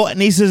 should be your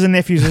nieces and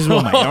nephews as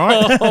well, mate. All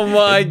right. Oh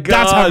my god.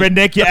 That's how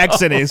redneck your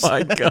accent is. Oh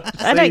my god.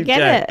 I don't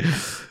get it.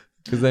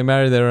 Because they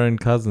marry their own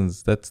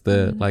cousins. That's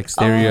the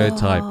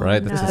stereotype,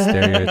 right? That's a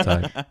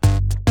stereotype.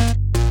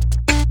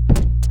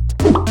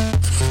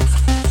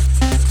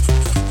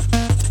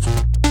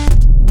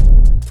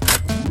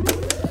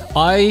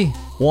 I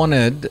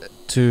wanted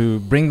to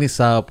bring this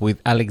up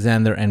with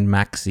Alexander and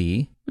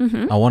Maxi.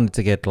 I wanted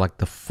to get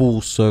the full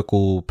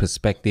circle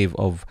perspective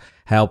of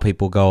how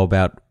people go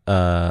about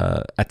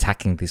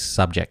attacking this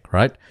subject,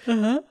 right?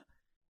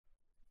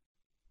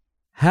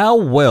 How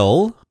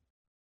well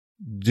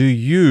do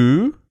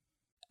you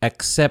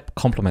accept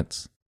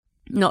compliments?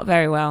 Not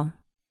very well.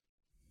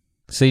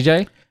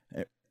 CJ?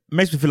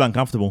 Makes me feel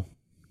uncomfortable.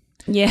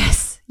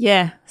 Yes.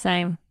 Yeah,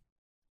 same.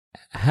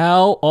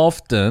 How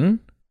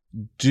often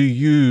do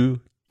you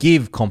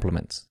give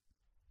compliments?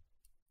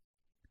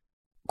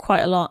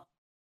 Quite a lot.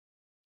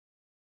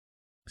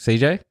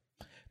 CJ?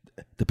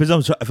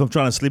 Depends if I'm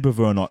trying to sleep with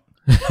her or not.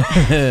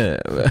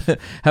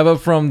 How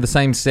about from the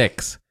same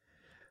sex?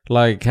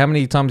 How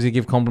many times do you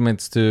give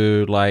compliments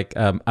to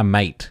a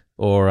mate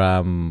or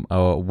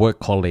a work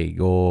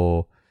colleague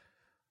or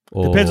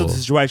Depends on the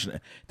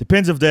situation.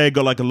 Depends if they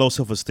got a low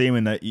self-esteem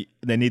and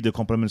they need the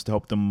compliments to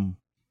help them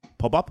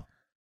pop up.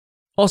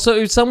 Also,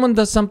 if someone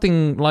does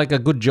something like a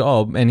good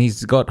job and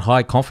he's got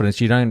high confidence,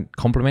 you don't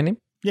compliment him?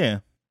 Yeah.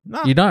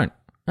 No. You don't?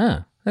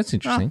 Ah, that's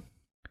interesting.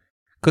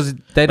 Because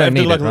they don't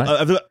need it,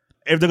 right?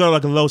 If they got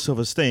like a low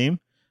self-esteem,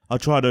 I'll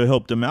try to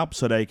help them out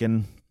so they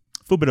can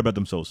feel better about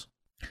themselves.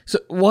 So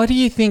why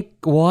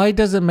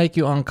does it make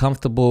you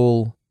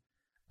uncomfortable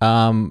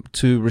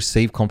to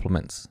receive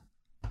compliments?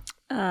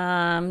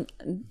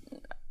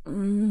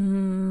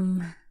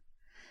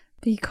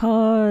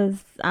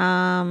 Because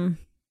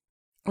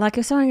like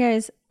if someone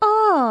goes,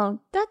 "Oh,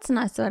 that's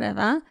nice," or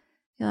whatever,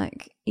 you're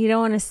like, you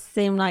don't want to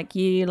seem like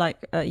you like,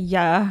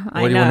 yeah,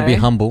 I know. You want to be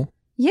humble?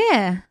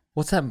 Yeah.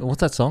 What's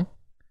that song?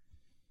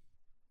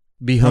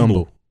 Be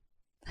humble.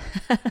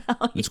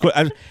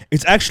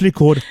 It's actually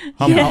called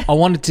Humble. Yeah. I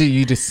wanted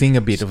you to sing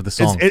a bit of the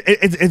song.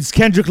 It's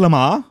Kendrick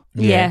Lamar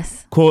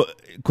Yes. called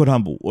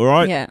Humble. All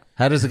right. Yeah.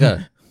 How does it go?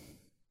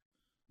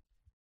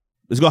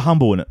 It's got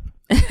humble in it.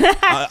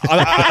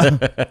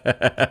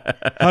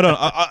 Hold on,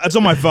 it's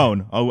on my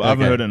phone. I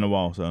haven't heard it in a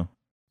while, so.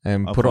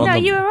 And put it on No, the...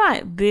 you were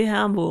right. Be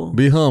humble.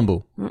 Be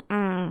humble.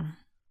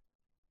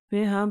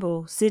 Be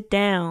humble. Sit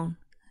down.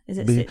 Is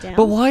it sit down?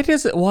 But why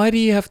do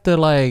you have to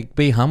like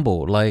be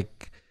humble?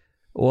 Like,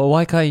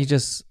 why can't you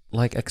just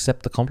like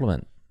accept the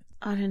compliment?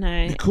 I don't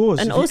know. Because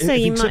and if also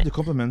you you accept might the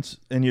compliments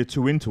and you're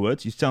too into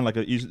it, you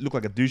look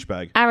like a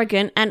douchebag.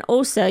 arrogant, and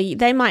also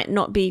they might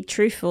not be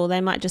truthful.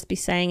 They might just be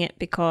saying it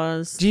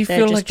because. Do you they're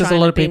feel just like there's a trying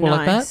lot to of be people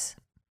like that? nice.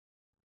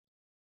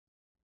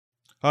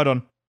 Hold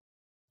on.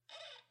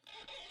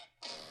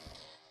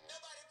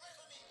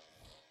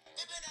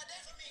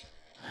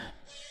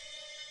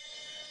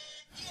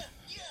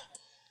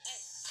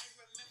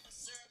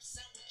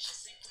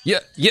 Yeah.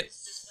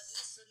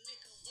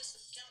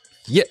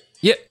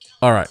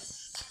 All right.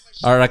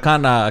 I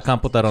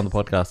can't put that on the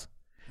podcast.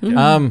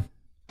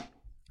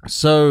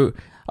 So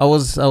I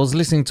was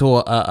listening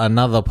to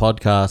another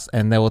podcast,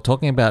 and they were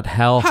talking about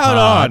how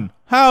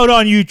Hold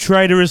on, you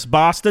traitorous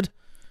bastard.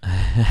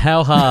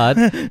 how hard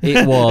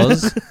it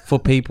was for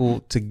people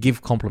to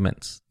give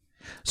compliments.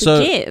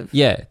 To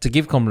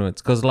give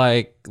compliments, because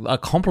like a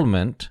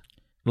compliment,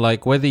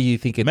 like whether you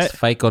think it's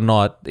fake or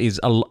not, is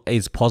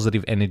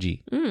positive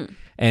energy.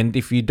 And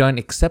if you don't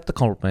accept the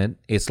compliment,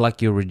 it's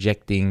like you're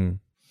rejecting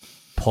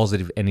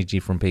positive energy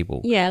from people.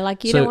 Yeah,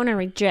 like you don't want to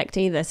reject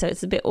either, so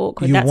it's a bit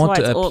awkward. You That's want why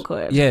to it's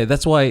awkward. Yeah,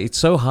 that's why it's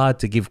so hard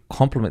to give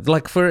compliments.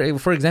 Like for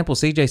example,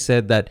 CJ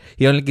said that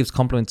he only gives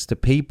compliments to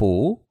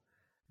people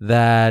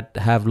that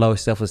have low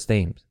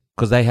self-esteem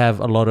because they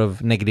have a lot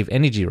of negative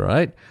energy,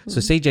 right?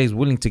 So CJ is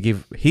willing to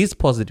give his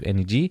positive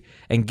energy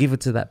and give it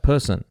to that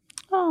person.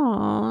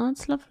 Oh,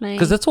 that's lovely.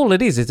 Because that's all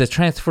it is. It's a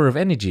transfer of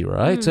energy,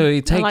 right? So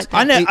it takes.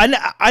 I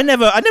I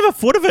never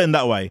thought of it in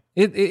that way.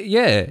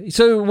 Yeah.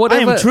 So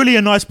whatever. I am truly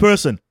a nice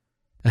person.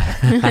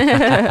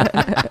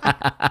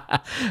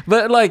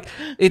 But like,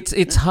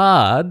 it's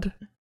hard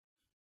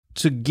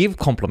to give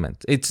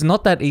compliments. It's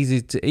not that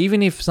easy to.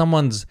 Even if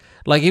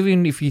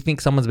you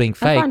think someone's being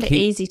fake, I find it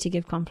easy to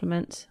give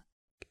compliments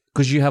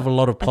because you have a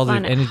lot of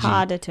positive I find energy. it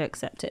harder to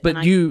accept it.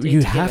 But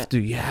you have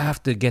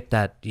to get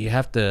that. You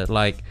have to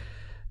like.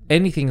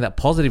 Anything that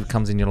positive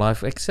comes in your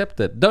life, accept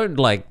it. Don't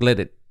like let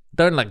it.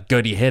 Don't like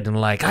go to your head and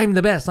like I'm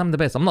the best. I'm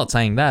not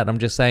saying that. I'm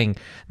just saying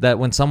that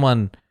when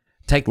someone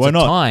takes the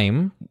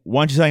time. Why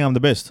aren't you saying I'm the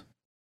best?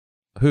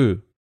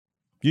 Who?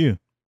 You.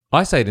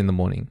 I say it in the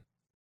morning.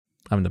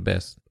 I'm the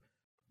best.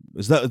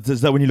 Is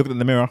that when you look in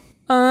the mirror?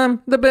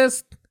 I'm the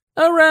best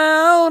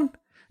around.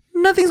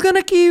 Nothing's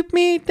gonna keep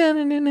me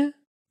down.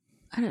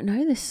 I don't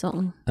know this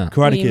song.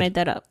 Karate You Kid. made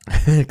that up.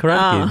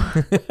 Karate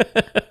Kid.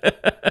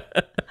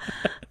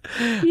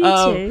 You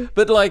too.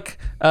 But like,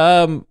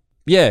 so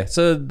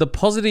the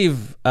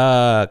positive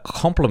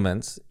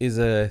compliments is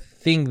a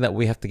thing that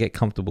we have to get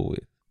comfortable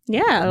with.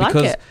 Yeah, I like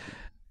it.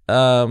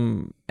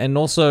 And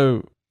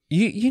also,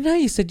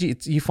 you said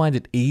you find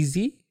it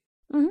easy.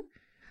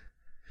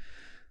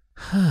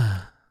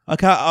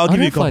 Okay, I'll give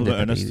you a find compliment, it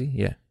that Ernest. easy.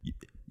 Yeah.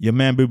 Your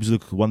man boobs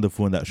look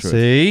wonderful in that shirt.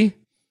 See,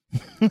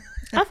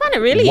 I find it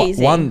really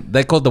easy.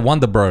 They called the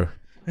Wonder Bro.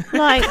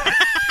 Like,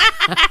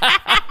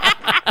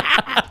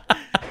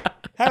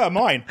 How about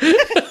mine? and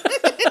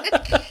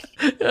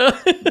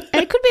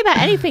it could be about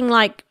anything.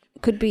 Like,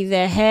 could be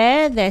their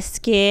hair, their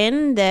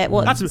skin,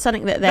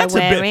 something that they're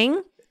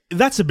wearing.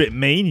 That's a bit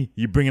mean.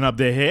 You bringing up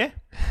their hair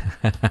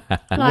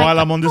while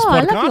I'm on this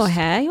podcast. I love your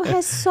hair. Your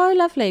hair's so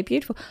lovely,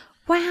 beautiful.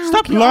 Wow,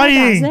 Stop look at your eyebrows.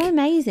 lying. They're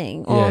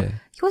amazing. Or Yeah.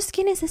 your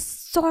skin is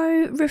so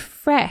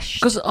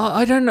refreshed. Because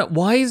I don't know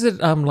why is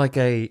it like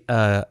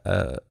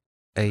a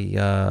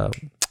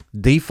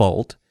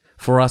default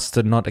for us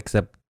to not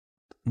accept.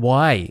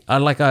 Why?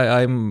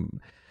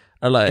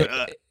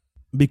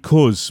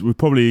 Because we're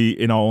probably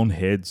in our own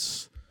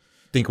heads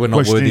Think we're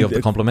not worthy of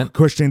the compliment.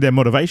 questioning their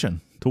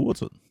motivation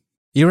towards it.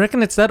 You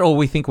reckon it's that, or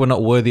we think we're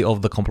not worthy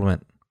of the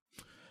compliment?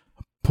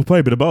 Probably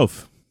a bit of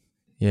both.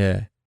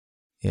 Yeah.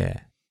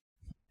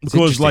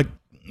 Because when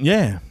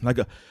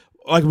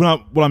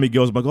I meet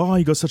girls, I'm like, oh,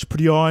 you got such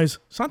pretty eyes.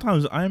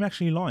 Sometimes I am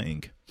actually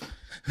lying.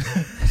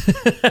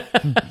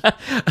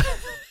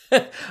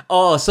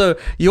 So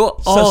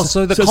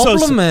the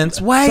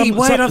compliments. Wait, I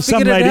figured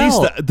some it ladies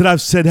out. that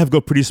I've said have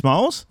got pretty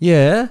smiles.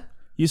 Yeah.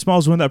 Your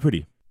smiles weren't that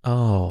pretty.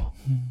 Oh.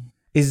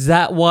 Is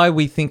that why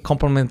we think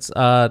compliments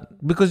are...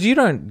 Because you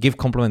don't give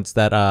compliments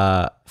that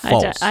are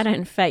false. I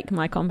don't fake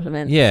my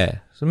compliments. Yeah.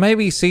 So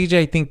maybe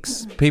CJ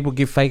thinks people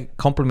give fake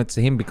compliments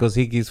to him because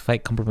he gives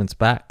fake compliments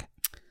back.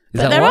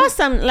 But there are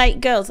some,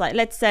 like, girls, like,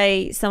 let's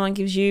say someone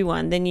gives you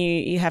one, then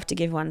you have to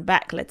give one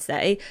back, let's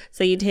say.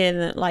 So you'd hear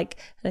that, like,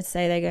 let's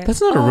say they go...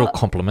 That's not a real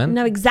compliment.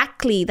 No,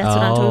 exactly. That's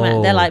what I'm talking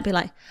about. They're like, be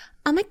like,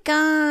 oh my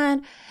God,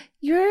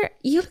 you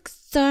look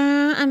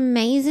so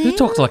amazing. Who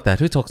talks like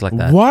that?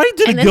 Why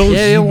did girls...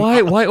 Yeah,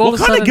 why all what of a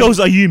kind sudden... of girls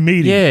are you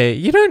meeting? Yeah,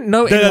 you don't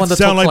know anyone that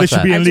sound talks like they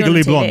should be that. in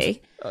Legally Blonde.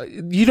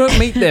 You don't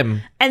meet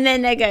them. And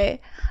then they go,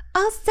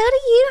 oh, so do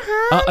you,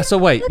 huh? So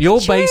wait, you're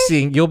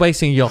basing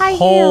your high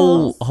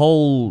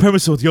whole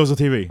Premise of girls on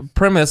TV.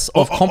 premise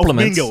of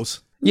compliments. Mean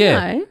Girls.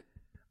 Yeah. No.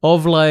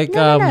 Of like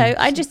No,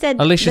 I just said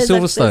Alicia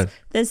Silverstone.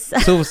 There's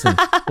Silverstone.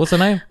 What's her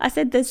name? I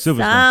said there's Silverstone.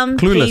 some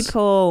Clueless.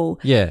 people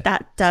Yeah.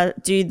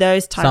 that do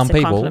those types Some of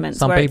people. compliments.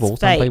 Some where it's people.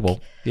 fake.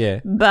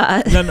 Yeah.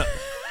 But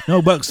No,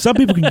 but some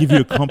people can give you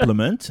a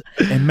compliment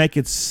and make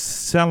it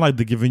sound like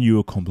they're giving you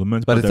a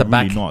compliment, but But it's they're a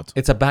back. really not.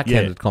 It's a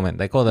backhanded Yeah. comment.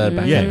 They call that a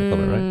backhanded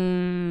comment, right?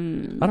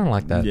 I don't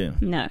like that. Yeah.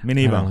 no, Me I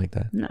neither. don't like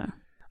that. no.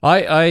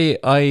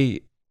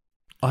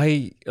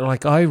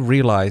 I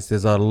realize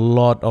there's a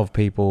lot of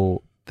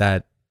people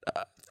that,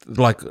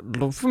 like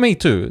for me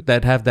too,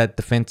 that have that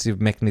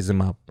defensive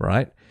mechanism up,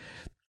 right?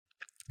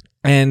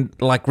 And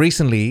like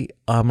recently,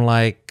 I'm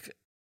like,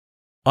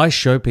 I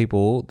show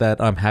people that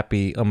I'm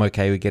happy, I'm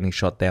okay with getting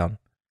shot down.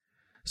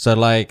 So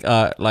like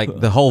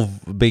the whole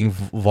being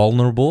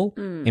vulnerable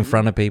in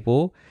front of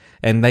people,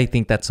 and they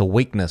think that's a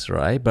weakness,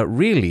 right? But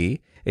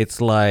really, it's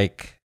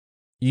like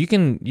you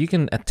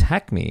can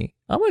attack me.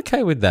 I'm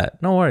okay with that.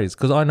 No worries,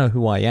 because I know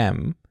who I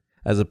am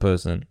as a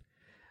person.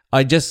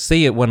 I just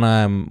see it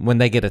when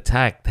they get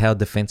attacked, how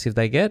defensive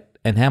they get,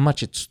 and how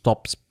much it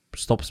stops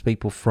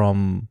people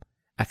from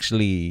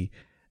actually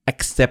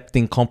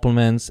accepting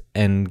compliments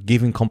and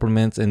giving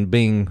compliments and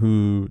being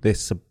who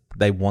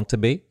they want to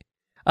be.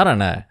 I don't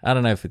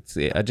know if it's...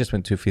 I just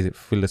went too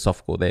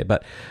philosophical there,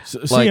 but...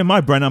 So in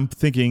my brain, I'm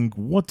thinking,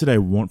 what do they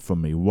want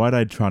from me? Why are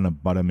they trying to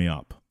butter me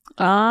up?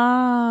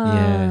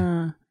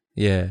 Ah.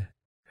 Yeah.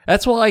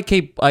 That's why I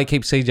keep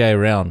CJ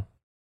around.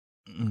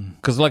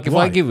 Because like if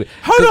Why? I give...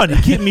 Hold on, you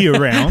keep me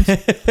around.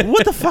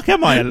 What the fuck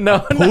am I? A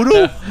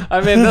poodle?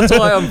 I mean, that's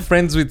why I'm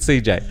friends with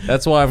CJ.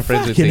 That's why I'm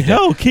friends with Fucking CJ.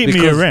 hell, keep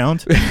me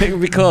around.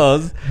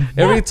 Because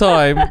every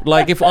time,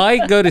 like if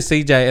I go to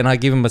CJ and I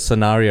give him a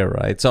scenario,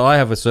 right? So I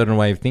have a certain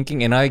way of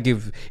thinking, and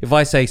if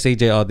I say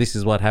CJ, oh, this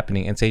is what's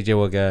happening, and CJ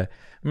will go,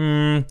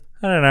 I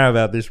don't know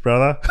about this,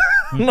 brother.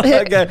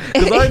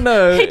 Because I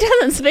know He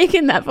doesn't speak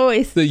in that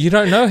voice. that you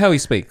don't know how he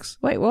speaks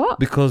Wait, what?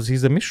 because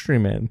he's a mystery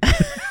man.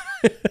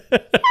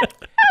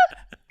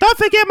 Don't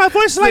forget my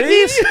voice like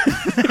this.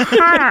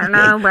 I don't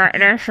know about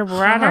this,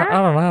 brother. I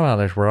don't know about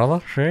this,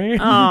 brother. See?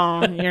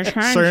 Oh, you're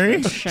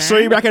trying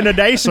Sorry, back in the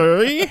day,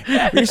 sorry.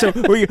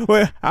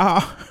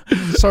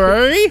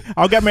 Sorry,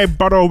 I'll get me a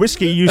bottle of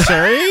whiskey, you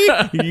say?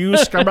 You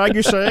scumbag,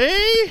 you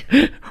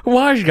say?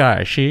 Wise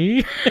guy,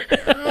 see?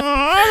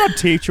 I'll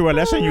teach you a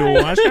lesson, you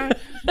wise guy.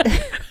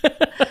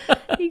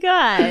 You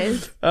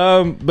guys.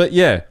 But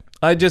yeah,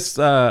 I just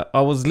I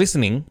was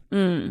listening,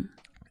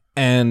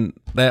 and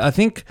I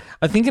think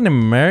in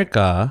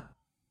America,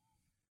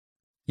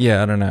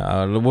 yeah, I don't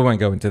know, we won't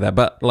go into that,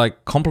 but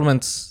like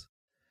compliments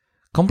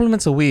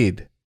are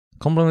weird.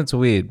 Compliments are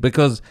weird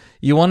because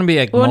you want to be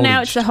acknowledged. Well,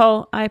 now it's the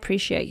whole I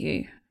appreciate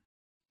you.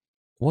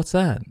 What's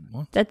that?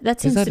 That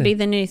seems that to be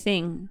the new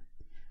thing.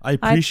 I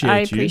appreciate I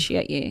you.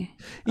 appreciate you.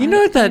 You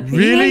know that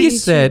Really? you know you too,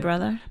 said,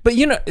 brother. but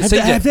you know,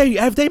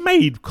 Have they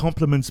made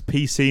compliments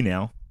PC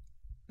now?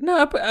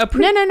 No. As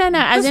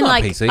That's in, not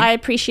like, PC. I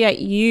appreciate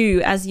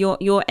you as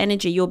your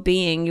energy, your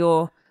being,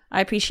 I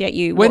appreciate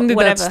you. When did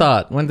whatever. that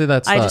start? When did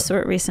that start? I just saw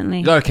it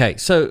recently. Okay,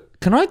 so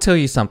can I tell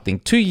you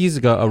something? 2 years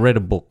ago, I read a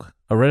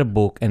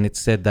book, and it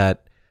said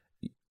that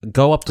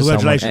go up to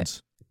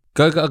Congratulations.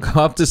 someone,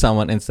 go up to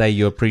someone and say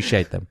you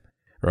appreciate them,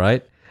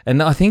 right?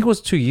 And I think it was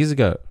 2 years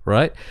ago,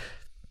 right?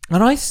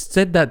 And I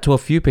said that to a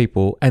few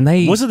people, and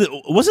they Was it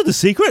the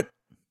secret?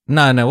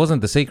 No, it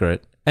wasn't the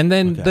secret. And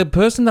then the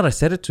person that I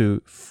said it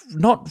to,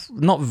 not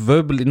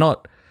verbally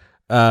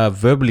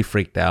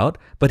freaked out,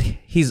 but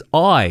his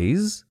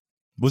eyes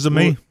Was it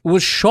me?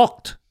 was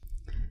shocked.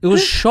 It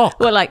was shocked.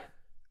 Well, like,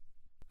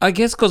 I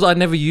guess because I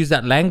never used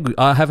that language.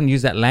 I haven't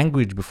used that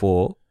language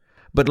before.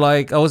 But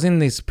like I was in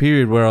this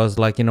period where I was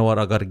like, you know what?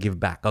 I got to give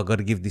back. I got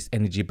to give this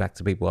energy back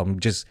to people. I'm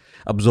just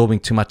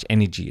absorbing too much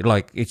energy.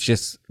 Like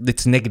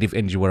it's negative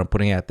energy what I'm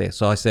putting out there.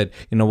 So I said,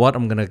 you know what?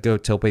 I'm going to go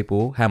tell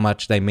people how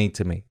much they mean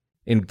to me.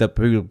 In the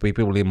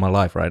people in my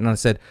life, right? And I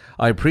said,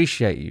 I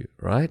appreciate you,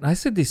 right? And I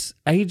said this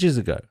ages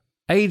ago,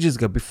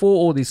 before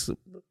all this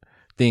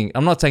thing.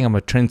 I'm not saying I'm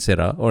a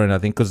trendsetter or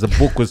anything because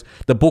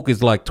the book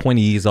is like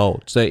 20 years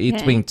old. So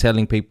it's been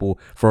telling people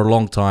for a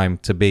long time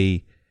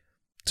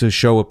to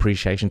show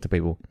appreciation to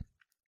people.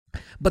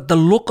 But the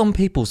look on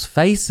people's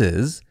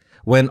faces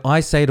when I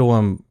say to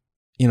them,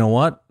 you know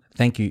what?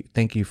 Thank you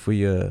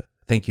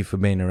for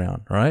being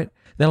around, right?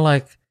 They're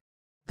like,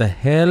 the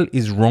hell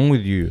is wrong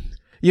with you?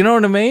 You know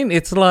what I mean?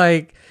 It's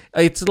like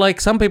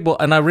some people,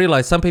 and I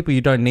realize some people you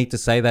don't need to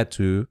say that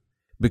to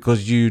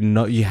because you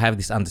know you have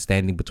this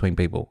understanding between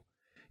people.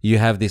 You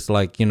have this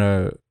like, you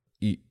know,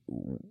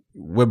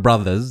 we're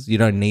brothers. You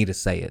don't need to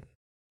say it.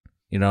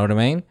 You know what I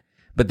mean?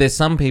 But there's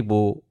some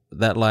people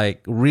that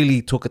like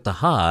really took it to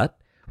heart.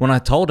 When I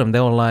told them, they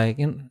were like,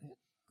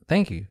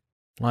 thank you.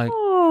 Like,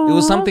 it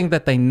was something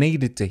that they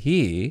needed to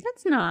hear.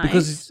 That's nice.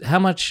 Because how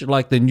much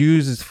like the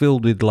news is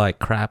filled with like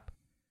crap.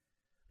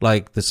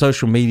 Like the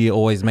social media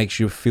always makes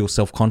you feel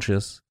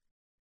self-conscious.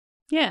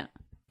 Yeah.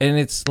 And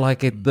it's like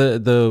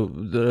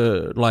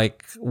the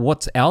like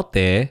what's out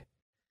there,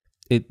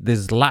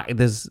 there's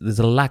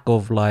a lack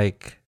of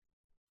like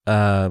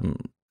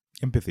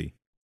empathy.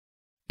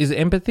 Is it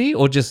empathy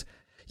or just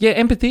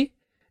empathy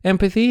and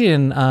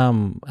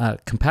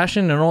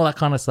compassion and all that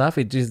kind of stuff?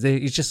 It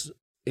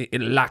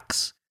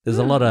lacks. There's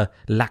a lot of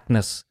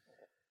lackness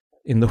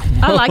in the world.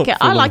 I like it.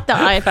 I like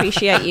that. I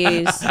appreciate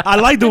you. I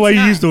like the way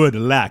you use the word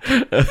lack.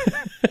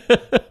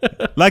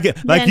 Like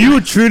you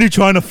were truly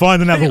trying to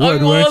find another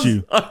word, weren't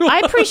you?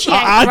 I appreciate.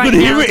 I could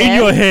hear it in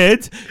your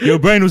head. Your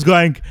brain was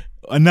going,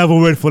 another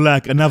word for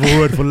lack, another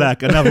word for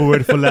lack, another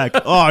word for lack.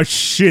 Oh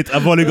shit!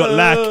 I've only got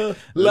lack.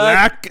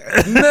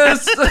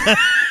 Lackness.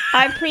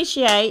 I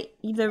appreciate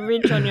the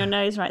ridge on your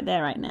nose right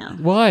there, right now.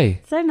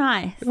 Why? So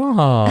nice.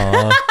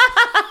 Oh.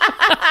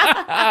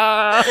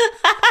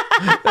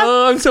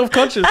 I'm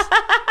self-conscious.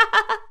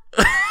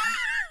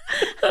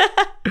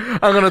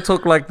 I'm gonna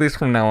talk like this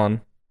from now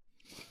on.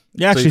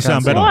 You actually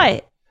sound better.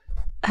 Why?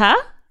 Huh?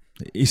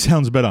 He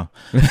sounds better.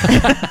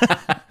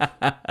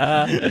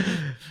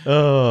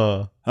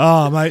 Oh,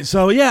 mate.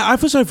 So yeah, I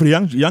feel sorry for the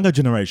younger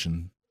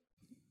generation.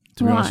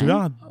 To be honest with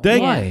you,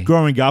 they're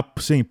growing up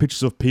seeing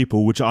pictures of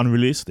people which are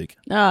unrealistic.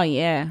 Oh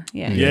yeah.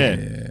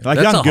 Like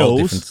that's young a girls, whole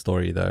different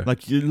story though.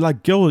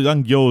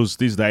 Young girls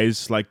these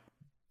days, like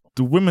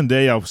the women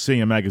they are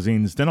seeing in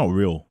magazines, they're not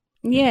real.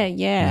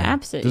 Yeah,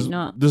 absolutely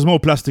not. There's more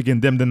plastic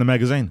in them than the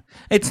magazine.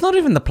 It's not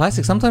even the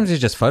plastic. Sometimes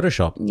it's just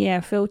Photoshop.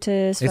 Yeah,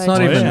 filters. It's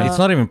not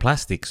even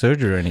plastic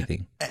surgery or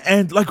anything.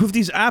 And like with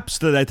these apps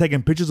that they're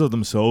taking pictures of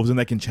themselves and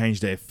they can change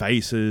their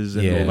faces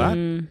and all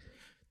that.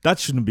 That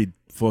shouldn't be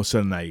for a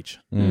certain age.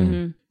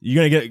 Mm-hmm.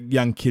 You're going to get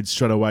young kids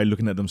straight away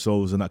looking at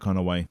themselves in that kind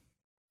of way.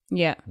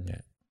 Yeah.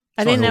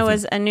 I think there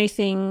was a new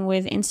thing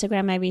with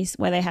Instagram maybe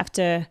where they have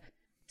to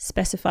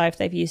specify if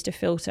they've used a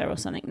filter or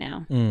something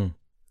now.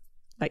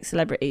 Like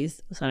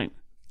celebrities or something.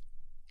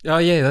 Oh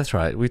yeah, that's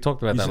right. We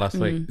talked about that last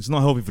week. It's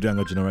not healthy for the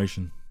younger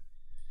generation.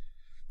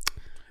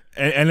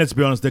 And let's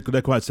be honest,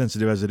 they're quite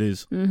sensitive as it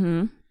is.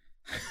 Mm-hmm.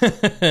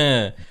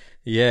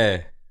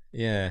 Yeah.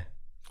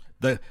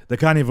 They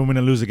can't even win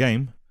and lose a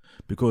game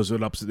because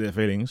it'll upset their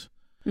feelings.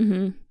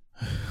 Mm-hmm.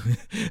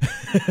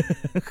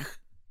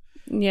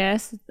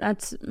 Yes,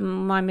 that's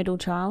my middle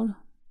child.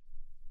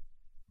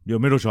 Your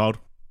middle child?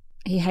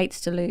 He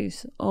hates to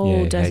lose.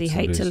 Oh, does he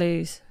hate to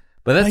lose?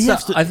 But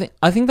that's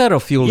I think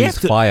that'll fuel his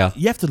fire.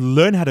 You have to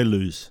learn how to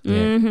lose.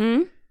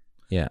 Mm-hmm.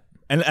 Yeah.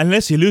 And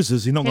unless he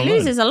loses, he's not going to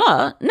learn. He loses a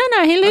lot.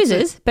 No, he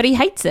loses, but he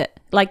hates it.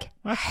 Like,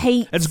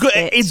 hates it's good.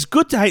 it. It's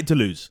good to hate to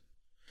lose.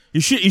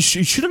 You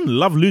shouldn't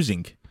love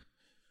losing.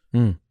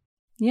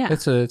 Yeah.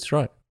 It's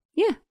right.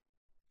 Yeah.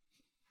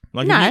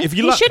 Like no, if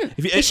you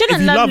he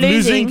shouldn't love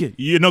losing.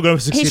 You're not going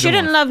to succeed. He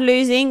shouldn't love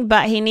losing,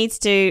 but he needs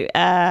to.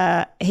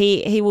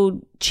 He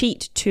will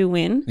cheat to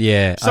win.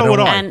 Yeah. So would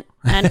I.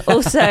 And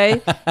also,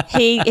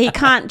 he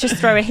can't just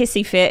throw a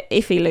hissy fit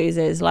if he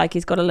loses. Like,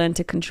 he's got to learn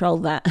to control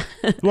that.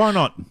 Why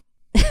not?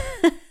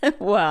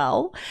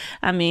 Well,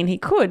 I mean, he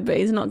could, but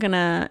he's not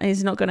gonna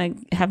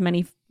have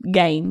many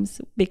games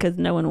because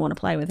no one will want to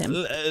play with him.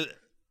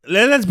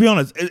 Let's be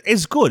honest.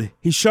 It's good.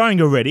 He's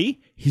showing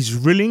already. He's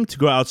willing to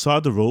go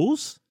outside the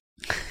rules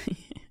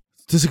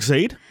to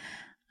succeed.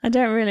 I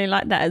don't really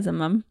like that as a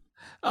mum.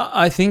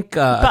 I think.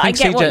 But I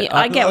get what you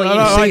I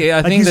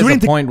think there's a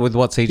point with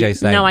what CJ's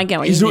saying. No, I get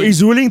what you mean.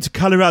 He's willing to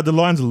colour out the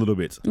lines a little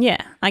bit. Yeah,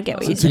 I get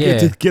what you're saying.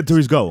 To get to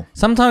his goal.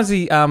 Sometimes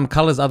he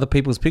colours other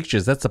people's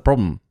pictures. That's the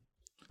problem.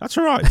 That's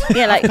all right.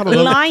 Yeah, like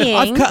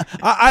lying.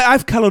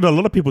 I've coloured a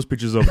lot of people's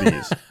pictures over the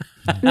years.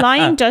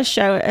 Lying does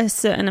show a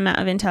certain amount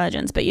of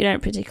intelligence, but you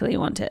don't particularly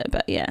want it.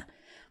 But yeah.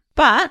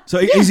 But so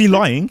is he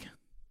lying?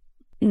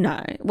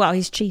 No. Well,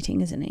 he's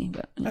cheating, isn't he?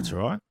 But, that's all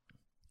right.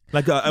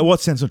 Like,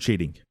 what sense of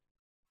cheating?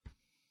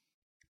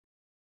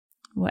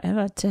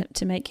 Whatever,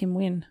 to make him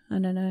win. I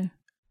don't know.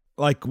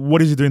 Like,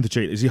 what is he doing to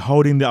cheat? Is he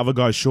holding the other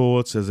guy's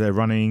shorts as they're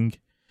running?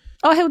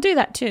 Oh, he'll do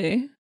that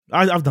too.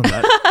 I've done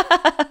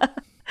that.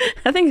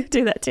 I think he'll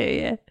do that too,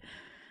 yeah.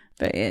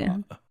 But yeah.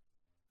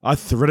 I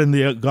threatened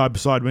the guy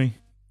beside me.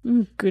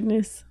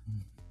 Goodness.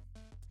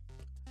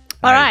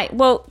 All right.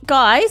 Well,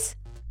 guys,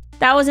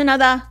 that was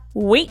another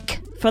week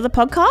for the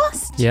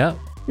podcast. Yeah.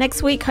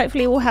 Next week,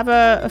 hopefully, we'll have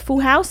a full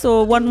house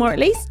or one more at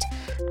least.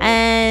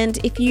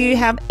 And if you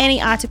have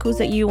any articles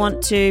that you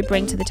want to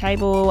bring to the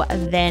table,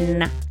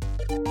 then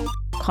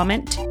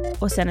comment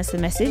or send us a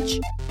message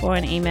or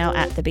an email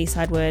at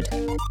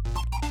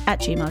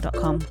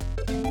thebsideword@gmail.com.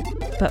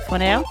 But for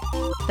now,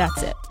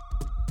 that's it.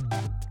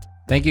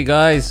 Thank you,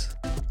 guys.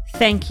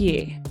 Thank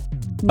you.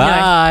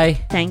 Bye.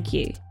 No, thank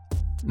you.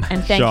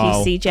 And thank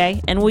Ciao. you,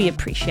 CJ. And we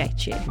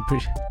appreciate you.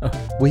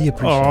 We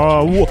appreciate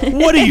Oh,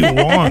 what do you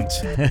want?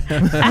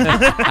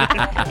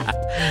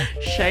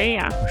 See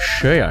ya.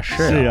 Sure.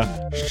 See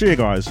ya,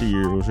 guys. See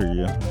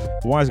you.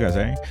 Wise guys,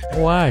 eh?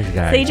 Wise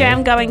guy. CJ,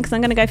 I'm going because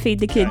I'm going to go feed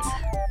the kids.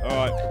 All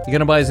right. You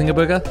gonna buy a Zinger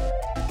burger?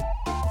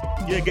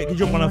 Yeah, can you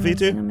jump on our feet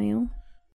too?